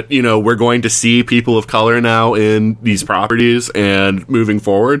 That, we're going to see people of color now in these properties and moving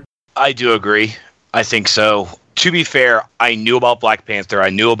forward? I do agree. I think so. To be fair, I knew about Black Panther. I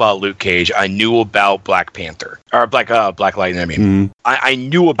knew about Luke Cage. I knew about Black Panther. Or Black Lightning, I mean. Mm-hmm. I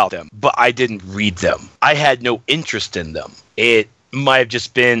knew about them, but I didn't read them. I had no interest in them. It might have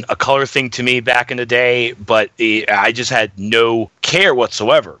just been a color thing to me back in the day, but I just had no care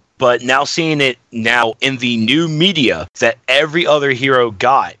whatsoever. But now seeing it now in the new media that every other hero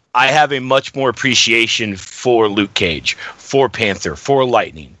got, I have a much more appreciation for Luke Cage, for Panther, for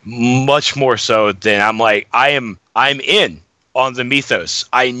Lightning, much more so than I'm in on the mythos.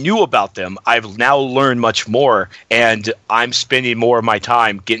 I knew about them. I've now learned much more, and I'm spending more of my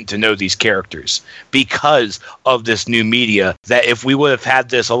time getting to know these characters because of this new media. That if we would have had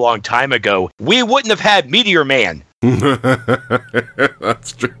this a long time ago, we wouldn't have had Meteor Man.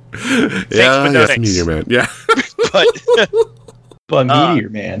 That's true. Yes, Meteor Man. Yeah, but Meteor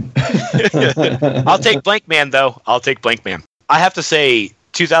Man. I'll take Blank Man, though. I'll take Blank Man. I have to say,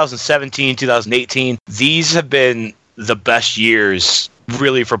 2017, 2018, these have been the best years,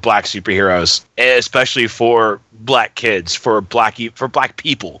 really, for black superheroes, especially for black kids, for black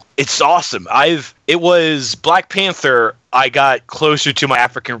people. It's awesome. It was Black Panther. I got closer to my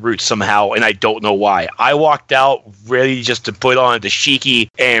African roots somehow, and I don't know why. I walked out ready just to put on the dashiki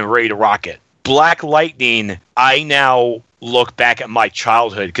and ready to rock it. Black Lightning, I now look back at my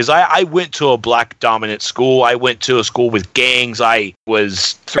childhood because I went to a black dominant school. I went to a school with gangs. I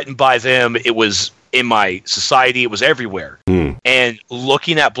was threatened by them. It was in my society. It was everywhere. And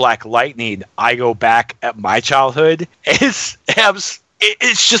looking at Black Lightning, I go back at my childhood. It's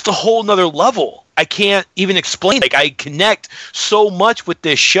just a whole nother level. I can't even explain. Like, I connect so much with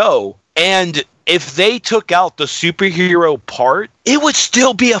this show. And if they took out the superhero part, it would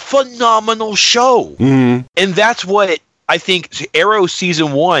still be a phenomenal show. Mm-hmm. And that's what I think Arrow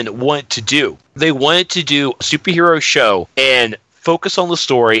Season 1 wanted to do. They wanted to do a superhero show and focus on the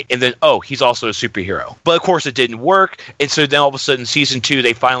story, and then, he's also a superhero. But of course it didn't work, and so then all of a sudden Season 2,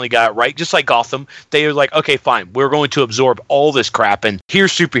 they finally got it right. Just like Gotham, they were like, okay, fine, we're going to absorb all this crap, and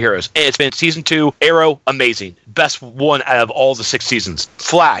here's superheroes. And it's been Season 2, Arrow, amazing. Best one out of all the 6 seasons.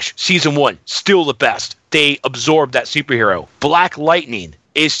 Flash, Season 1, still the best. They absorbed that superhero. Black Lightning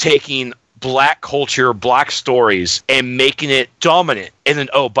is taking black culture, black stories, and making it dominant. And then,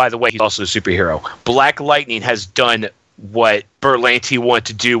 by the way, he's also a superhero. Black Lightning has done what Berlanti wanted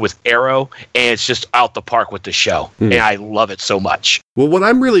to do with Arrow, and it's just out the park with the show. And I love it so much. Well, what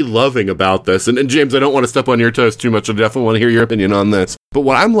I'm really loving about this, and James, I don't want to step on your toes too much, I definitely want to hear your opinion on this, but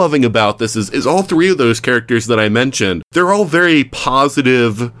what I'm loving about this is all three of those characters that I mentioned, they're all very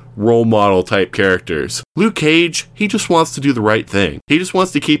positive role model type characters. Luke Cage, he just wants to do the right thing. He just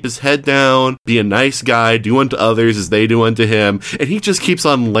wants to keep his head down, be a nice guy, do unto others as they do unto him, and he just keeps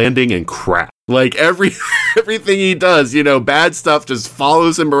on landing in crap. Like everything he does, bad stuff just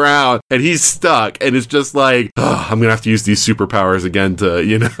follows him around and he's stuck, and it's just like, I'm gonna have to use these superpowers again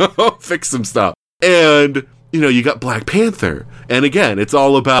to, fix some stuff. And you got Black Panther. And again, it's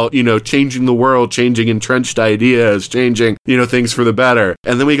all about, changing the world, changing entrenched ideas, changing, things for the better.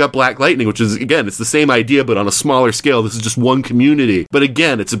 And then we got Black Lightning, which is, again, it's the same idea, but on a smaller scale. This is just one community. But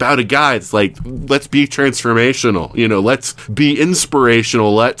again, it's about a guy. It's like, let's be transformational. Let's be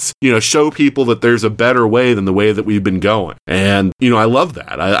inspirational. Let's, show people that there's a better way than the way that we've been going. And, I love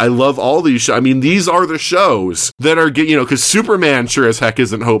that. I love all these shows. I mean, these are the shows that are, because Superman sure as heck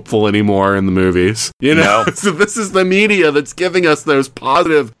isn't hopeful anymore in the movies. No. So this is the media that's giving us those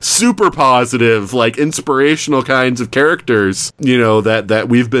positive, super positive, like inspirational kinds of characters, that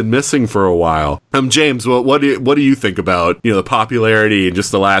we've been missing for a while. James, what do you think about, the popularity in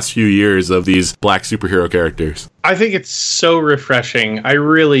just the last few years of these black superhero characters? I think it's so refreshing. I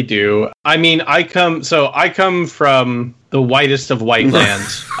really do. I mean, I come from the whitest of white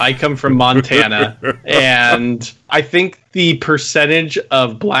lands. I come from Montana, and I think the percentage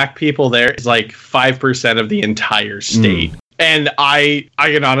of black people there is like 5% of the entire state. And I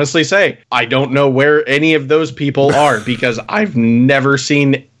can honestly say, I don't know where any of those people are because I've never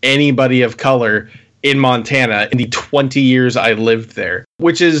seen anybody of color in Montana in the 20 years I lived there,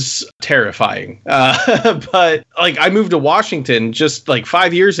 which is terrifying. But I moved to Washington just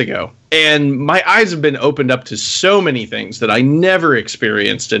 5 years ago, and my eyes have been opened up to so many things that I never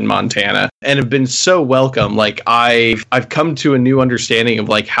experienced in Montana and have been so welcome. I've come to a new understanding of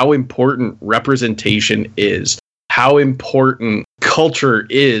how important representation is, how important culture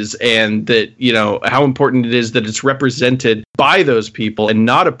is, and that, how important it is that it's represented by those people and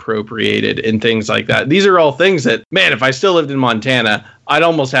not appropriated and things like that. These are all things that, man, if I still lived in Montana, I'd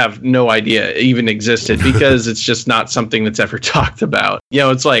almost have no idea even existed because it's just not something that's ever talked about.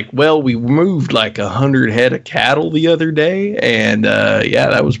 It's like, well, we moved 100 head of cattle the other day, and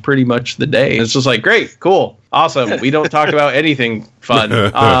that was pretty much the day. And it's just like, great, cool, awesome. We don't talk about anything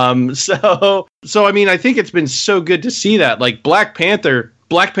fun. So I mean, I think it's been so good to see that. Black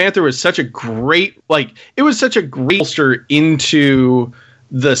Panther was such a great, it was such a great bolster into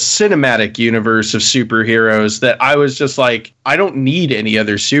the cinematic universe of superheroes that I was just like, I don't need any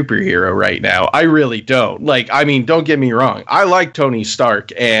other superhero right now. I really don't. I mean, don't get me wrong. I like Tony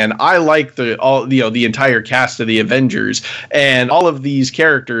Stark, and I like the entire cast of the Avengers, and all of these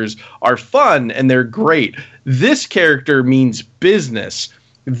characters are fun and they're great. This character means business.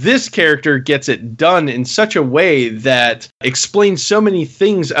 This character gets it done in such a way that explains so many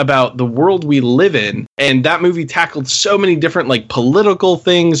things about the world we live in. And that movie tackled so many different political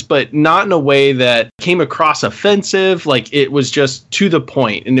things, but not in a way that came across offensive. It was just to the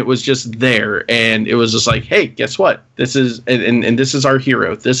point, and it was just there. And it was just like, hey, guess what? This is and this is our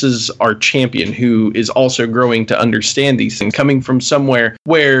hero. This is our champion who is also growing to understand these things, coming from somewhere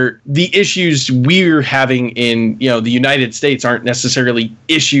where the issues we're having in the United States aren't necessarily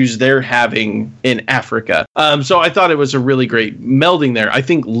issues they're having in Africa. So I thought it was a really great melding there. I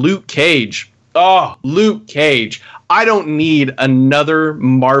think Luke Cage. I don't need another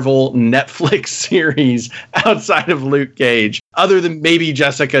Marvel Netflix series outside of Luke Cage, other than maybe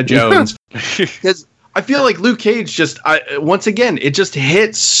Jessica Jones. Because I feel like Luke Cage once again, it just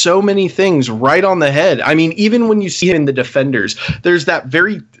hits so many things right on the head. I mean, even when you see him in The Defenders, there's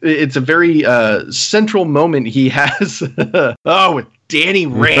it's a very central moment he has with Danny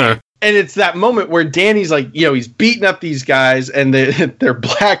Rand. And it's that moment where Danny's like, he's beating up these guys, and they're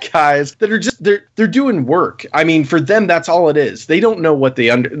black guys that are just they're doing work. I mean, for them, that's all it is. They don't know what they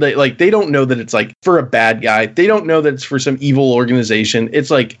don't know that it's like for a bad guy. They don't know that it's for some evil organization.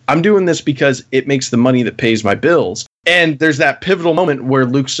 It's like, I'm doing this because it makes the money that pays my bills. And there's that pivotal moment where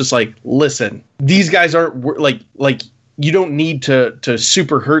Luke's just like, listen, these guys aren't like you don't need to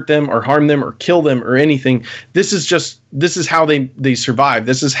super hurt them or harm them or kill them or anything. This is how they survive.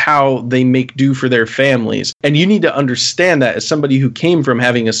 This is how they make do for their families. And you need to understand that as somebody who came from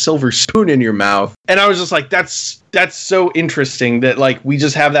having a silver spoon in your mouth. And I was just like, that's so interesting that like we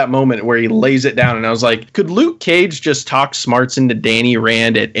just have that moment where he lays it down. And I was like, could Luke Cage just talk smarts into Danny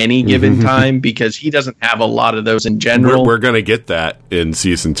Rand at any given time? Because he doesn't have a lot of those in general. We're going to get that in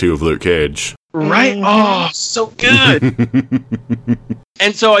season 2 of Luke Cage. Right? Oh, so good.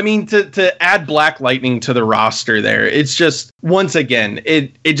 And so, I mean, to add Black Lightning to the roster there, it's just, once again,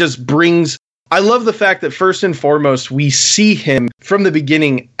 it just brings... I love the fact that first and foremost, we see him from the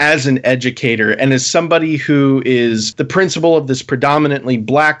beginning as an educator and as somebody who is the principal of this predominantly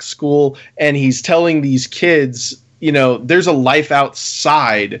black school. And he's telling these kids, there's a life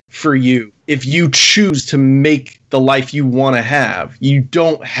outside for you if you choose to make the life you want to have. You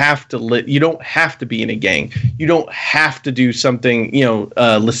don't have to you don't have to be in a gang. You don't have to do something,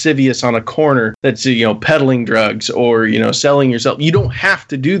 lascivious on a corner that's, peddling drugs or, selling yourself. You don't have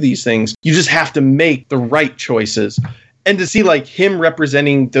to do these things. You just have to make the right choices. And to see like him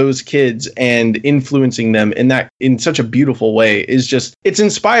representing those kids and influencing them in such a beautiful way is just, it's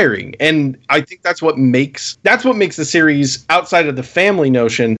inspiring. And I think that's what makes the series, outside of the family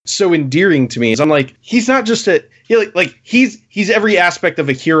notion, so endearing to me. Is I'm like, he's not just he's every aspect of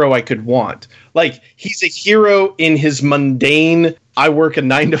a hero I could want. Like, he's a hero in his mundane, I work a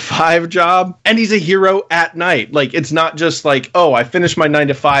 9-to-5 job, and he's a hero at night. Like, it's not just like, oh, I finish my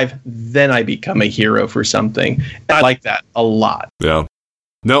 9-to-5, then I become a hero for something. And I like that a lot. Yeah.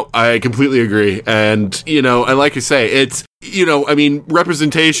 No, I completely agree. And, and like you say, it's,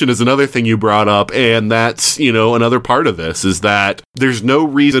 representation is another thing you brought up. And that's, another part of this is that there's no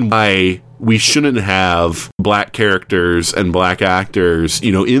reason why we shouldn't have black characters and black actors,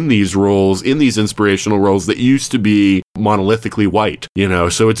 in these roles, in these inspirational roles that used to be monolithically white,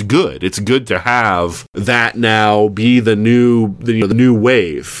 so it's good. It's good to have that now be the new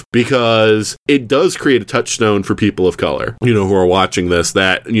wave, because it does create a touchstone for people of color, who are watching this,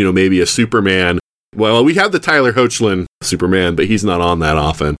 that, maybe a Superman. Well, we have the Tyler Hoechlin Superman, but he's not on that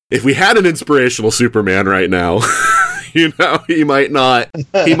often. If we had an inspirational Superman right now, he might not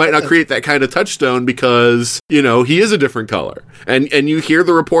create that kind of touchstone because, he is a different color. And you hear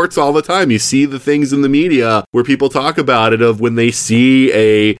the reports all the time. You see the things in the media where people talk about it, of when they see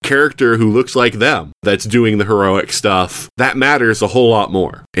a character who looks like them that's doing the heroic stuff, that matters a whole lot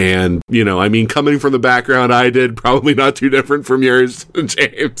more. And, coming from the background I did, probably not too different from yours,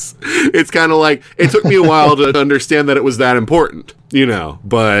 James. It's kind of like, it took me a while to understand that it was that important.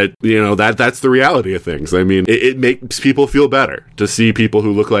 But that's the reality of things. I mean, it makes people feel better to see people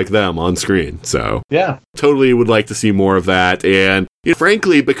who look like them on screen. So yeah, totally would like to see more of that. And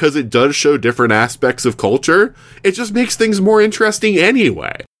frankly, because it does show different aspects of culture, it just makes things more interesting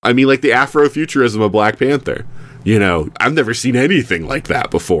anyway. I mean, like the Afrofuturism of Black Panther. I've never seen anything like that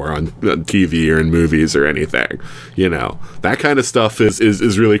before on TV or in movies or anything. That kind of stuff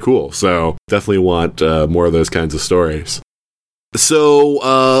is really cool. So definitely want more of those kinds of stories.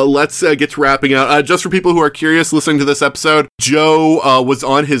 So let's get to wrapping out. Just for people who are curious listening to this episode, Joe was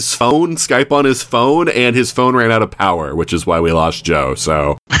on his phone, Skype on his phone, and his phone ran out of power, which is why we lost Joe.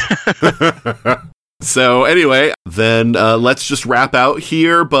 So So anyway, then let's just wrap out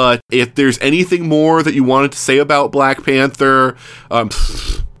here. But if there's anything more that you wanted to say about Black Panther,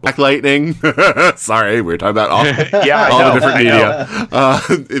 Black Lightning. Sorry, we were talking about all the different media.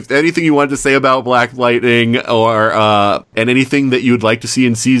 If anything you wanted to say about Black Lightning, or and anything that you would like to see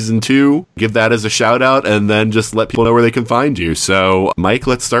in season 2, give that as a shout out, and then just let people know where they can find you. So, Mike,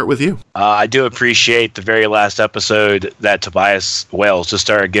 let's start with you. I do appreciate the very last episode that Tobias Wales just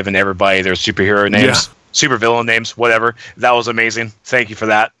started giving everybody their superhero names. Yeah. Super villain names, whatever. That was amazing. Thank you for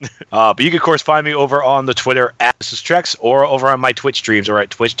that. But you can, of course, find me over on the Twitter at @TreX, or over on my Twitch streams, or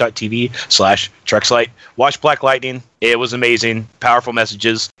at twitch.tv/TrexLight. Watch Black Lightning. It was amazing. Powerful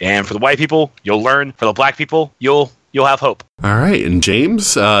messages. And for the white people, you'll learn. For the black people, you'll have hope. All right. And James,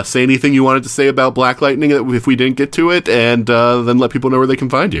 say anything you wanted to say about Black Lightning if we didn't get to it, and then let people know where they can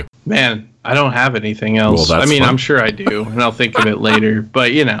find you. Man, I don't have anything else. Well, fun. I'm sure I do, and I'll think of it later.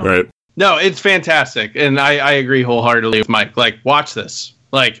 But, Right. No, it's fantastic, and I agree wholeheartedly with Mike. Like, watch this.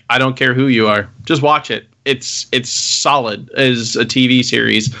 Like, I don't care who you are. Just watch it. it's solid as a TV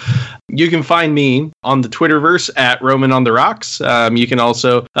series. You can find me on the Twitterverse at Roman on the Rocks. You can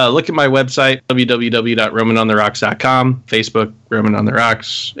also look at my website, www.romanontherocks.com, Facebook, Roman on the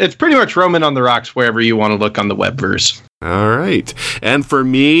Rocks. It's pretty much Roman on the Rocks wherever you want to look on the webverse. All right. And for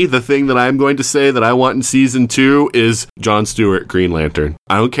me, the thing that I'm going to say that I want in season 2 is Jon Stewart, Green Lantern.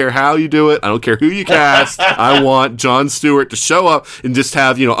 I don't care how you do it. I don't care who you cast. I want Jon Stewart to show up and just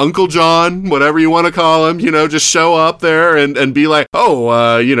have, Uncle John, whatever you want to call him, just show up there and be like, oh,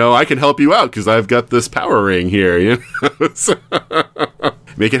 I can help you out because I've got this power ring here. So,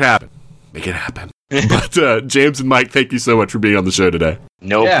 make it happen. Make it happen. But James and Mike, thank you so much for being on the show today.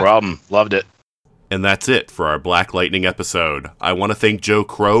 No problem. Loved it. And that's it for our Black Lightning episode. I want to thank Joe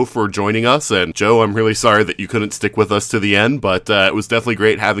Crow for joining us. And Joe, I'm really sorry that you couldn't stick with us to the end, but it was definitely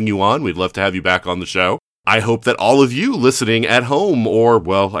great having you on. We'd love to have you back on the show. I hope that all of you listening at home, or,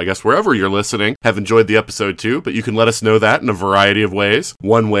 well, I guess wherever you're listening, have enjoyed the episode too, but you can let us know that in a variety of ways.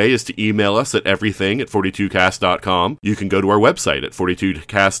 One way is to email us at everything@42cast.com. You can go to our website at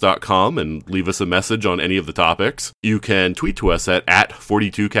 42cast.com and leave us a message on any of the topics. You can tweet to us at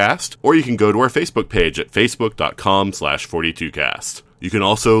 42cast, or you can go to our Facebook page at facebook.com/42cast. You can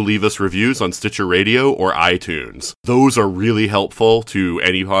also leave us reviews on Stitcher Radio or iTunes. Those are really helpful to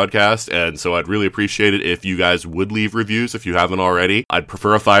any podcast, and so I'd really appreciate it if you guys would leave reviews if you haven't already. I'd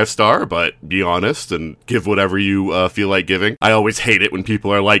prefer a 5-star, but be honest and give whatever you feel like giving. I always hate it when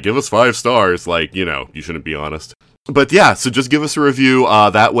people are like, give us 5 stars. Like, you shouldn't be honest. But yeah, so just give us a review.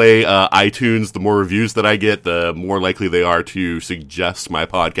 That way, iTunes, the more reviews that I get, the more likely they are to suggest my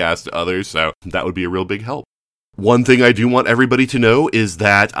podcast to others, so that would be a real big help. One thing I do want everybody to know is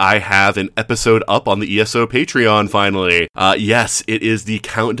that I have an episode up on the ESO Patreon finally. Yes, it is the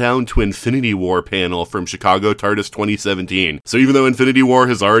Countdown to Infinity War panel from Chicago TARDIS 2017. So even though Infinity War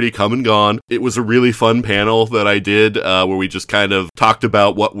has already come and gone, it was a really fun panel that I did where we just kind of talked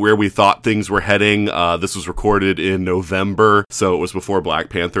about where we thought things were heading. This was recorded in November, so it was before Black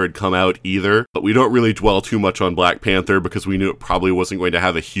Panther had come out either. But we don't really dwell too much on Black Panther because we knew it probably wasn't going to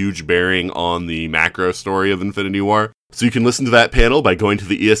have a huge bearing on the macro story of Infinity War. So you can listen to that panel by going to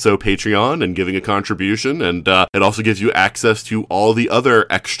the ESO Patreon and giving a contribution, and it also gives you access to all the other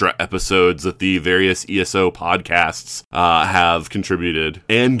extra episodes that the various ESO podcasts have contributed,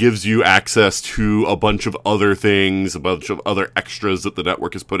 and gives you access to a bunch of other things, a bunch of other extras that the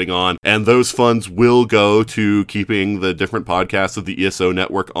network is putting on, and those funds will go to keeping the different podcasts of the ESO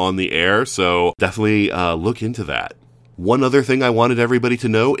network on the air, so definitely look into that. One other thing I wanted everybody to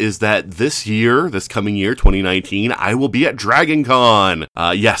know is that this coming year, 2019, I will be at Dragon Con.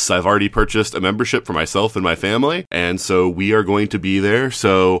 Yes, I've already purchased a membership for myself and my family, and so we are going to be there.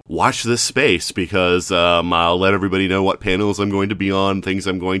 So watch this space because I'll let everybody know what panels I'm going to be on, things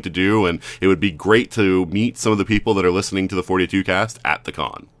I'm going to do, and it would be great to meet some of the people that are listening to the 42 Cast at the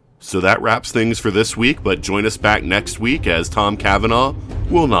con. So that wraps things for this week, but join us back next week as Tom Cavanaugh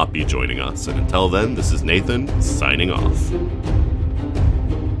will not be joining us. And until then, this is Nathan signing off.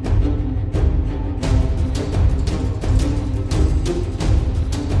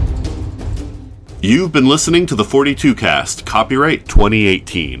 You've been listening to the 42 Cast, copyright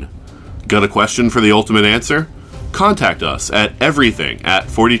 2018. Got a question for the ultimate answer? Contact us at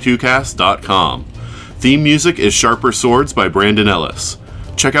everything@42cast.com. Theme music is Sharper Swords by Brandon Ellis.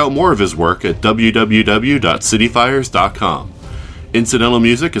 Check out more of his work at www.cityfires.com. Incidental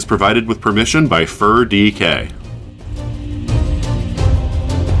music is provided with permission by Fur DK.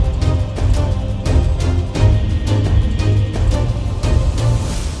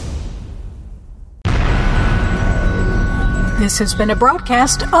 This has been a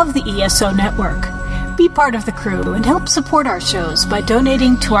broadcast of the ESO Network. Be part of the crew and help support our shows by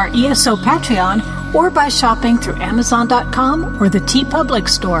donating to our ESO Patreon or by shopping through Amazon.com or the TeePublic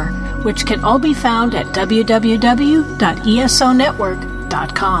store, which can all be found at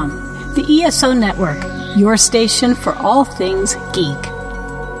www.esonetwork.com. The ESO Network, your station for all things geek.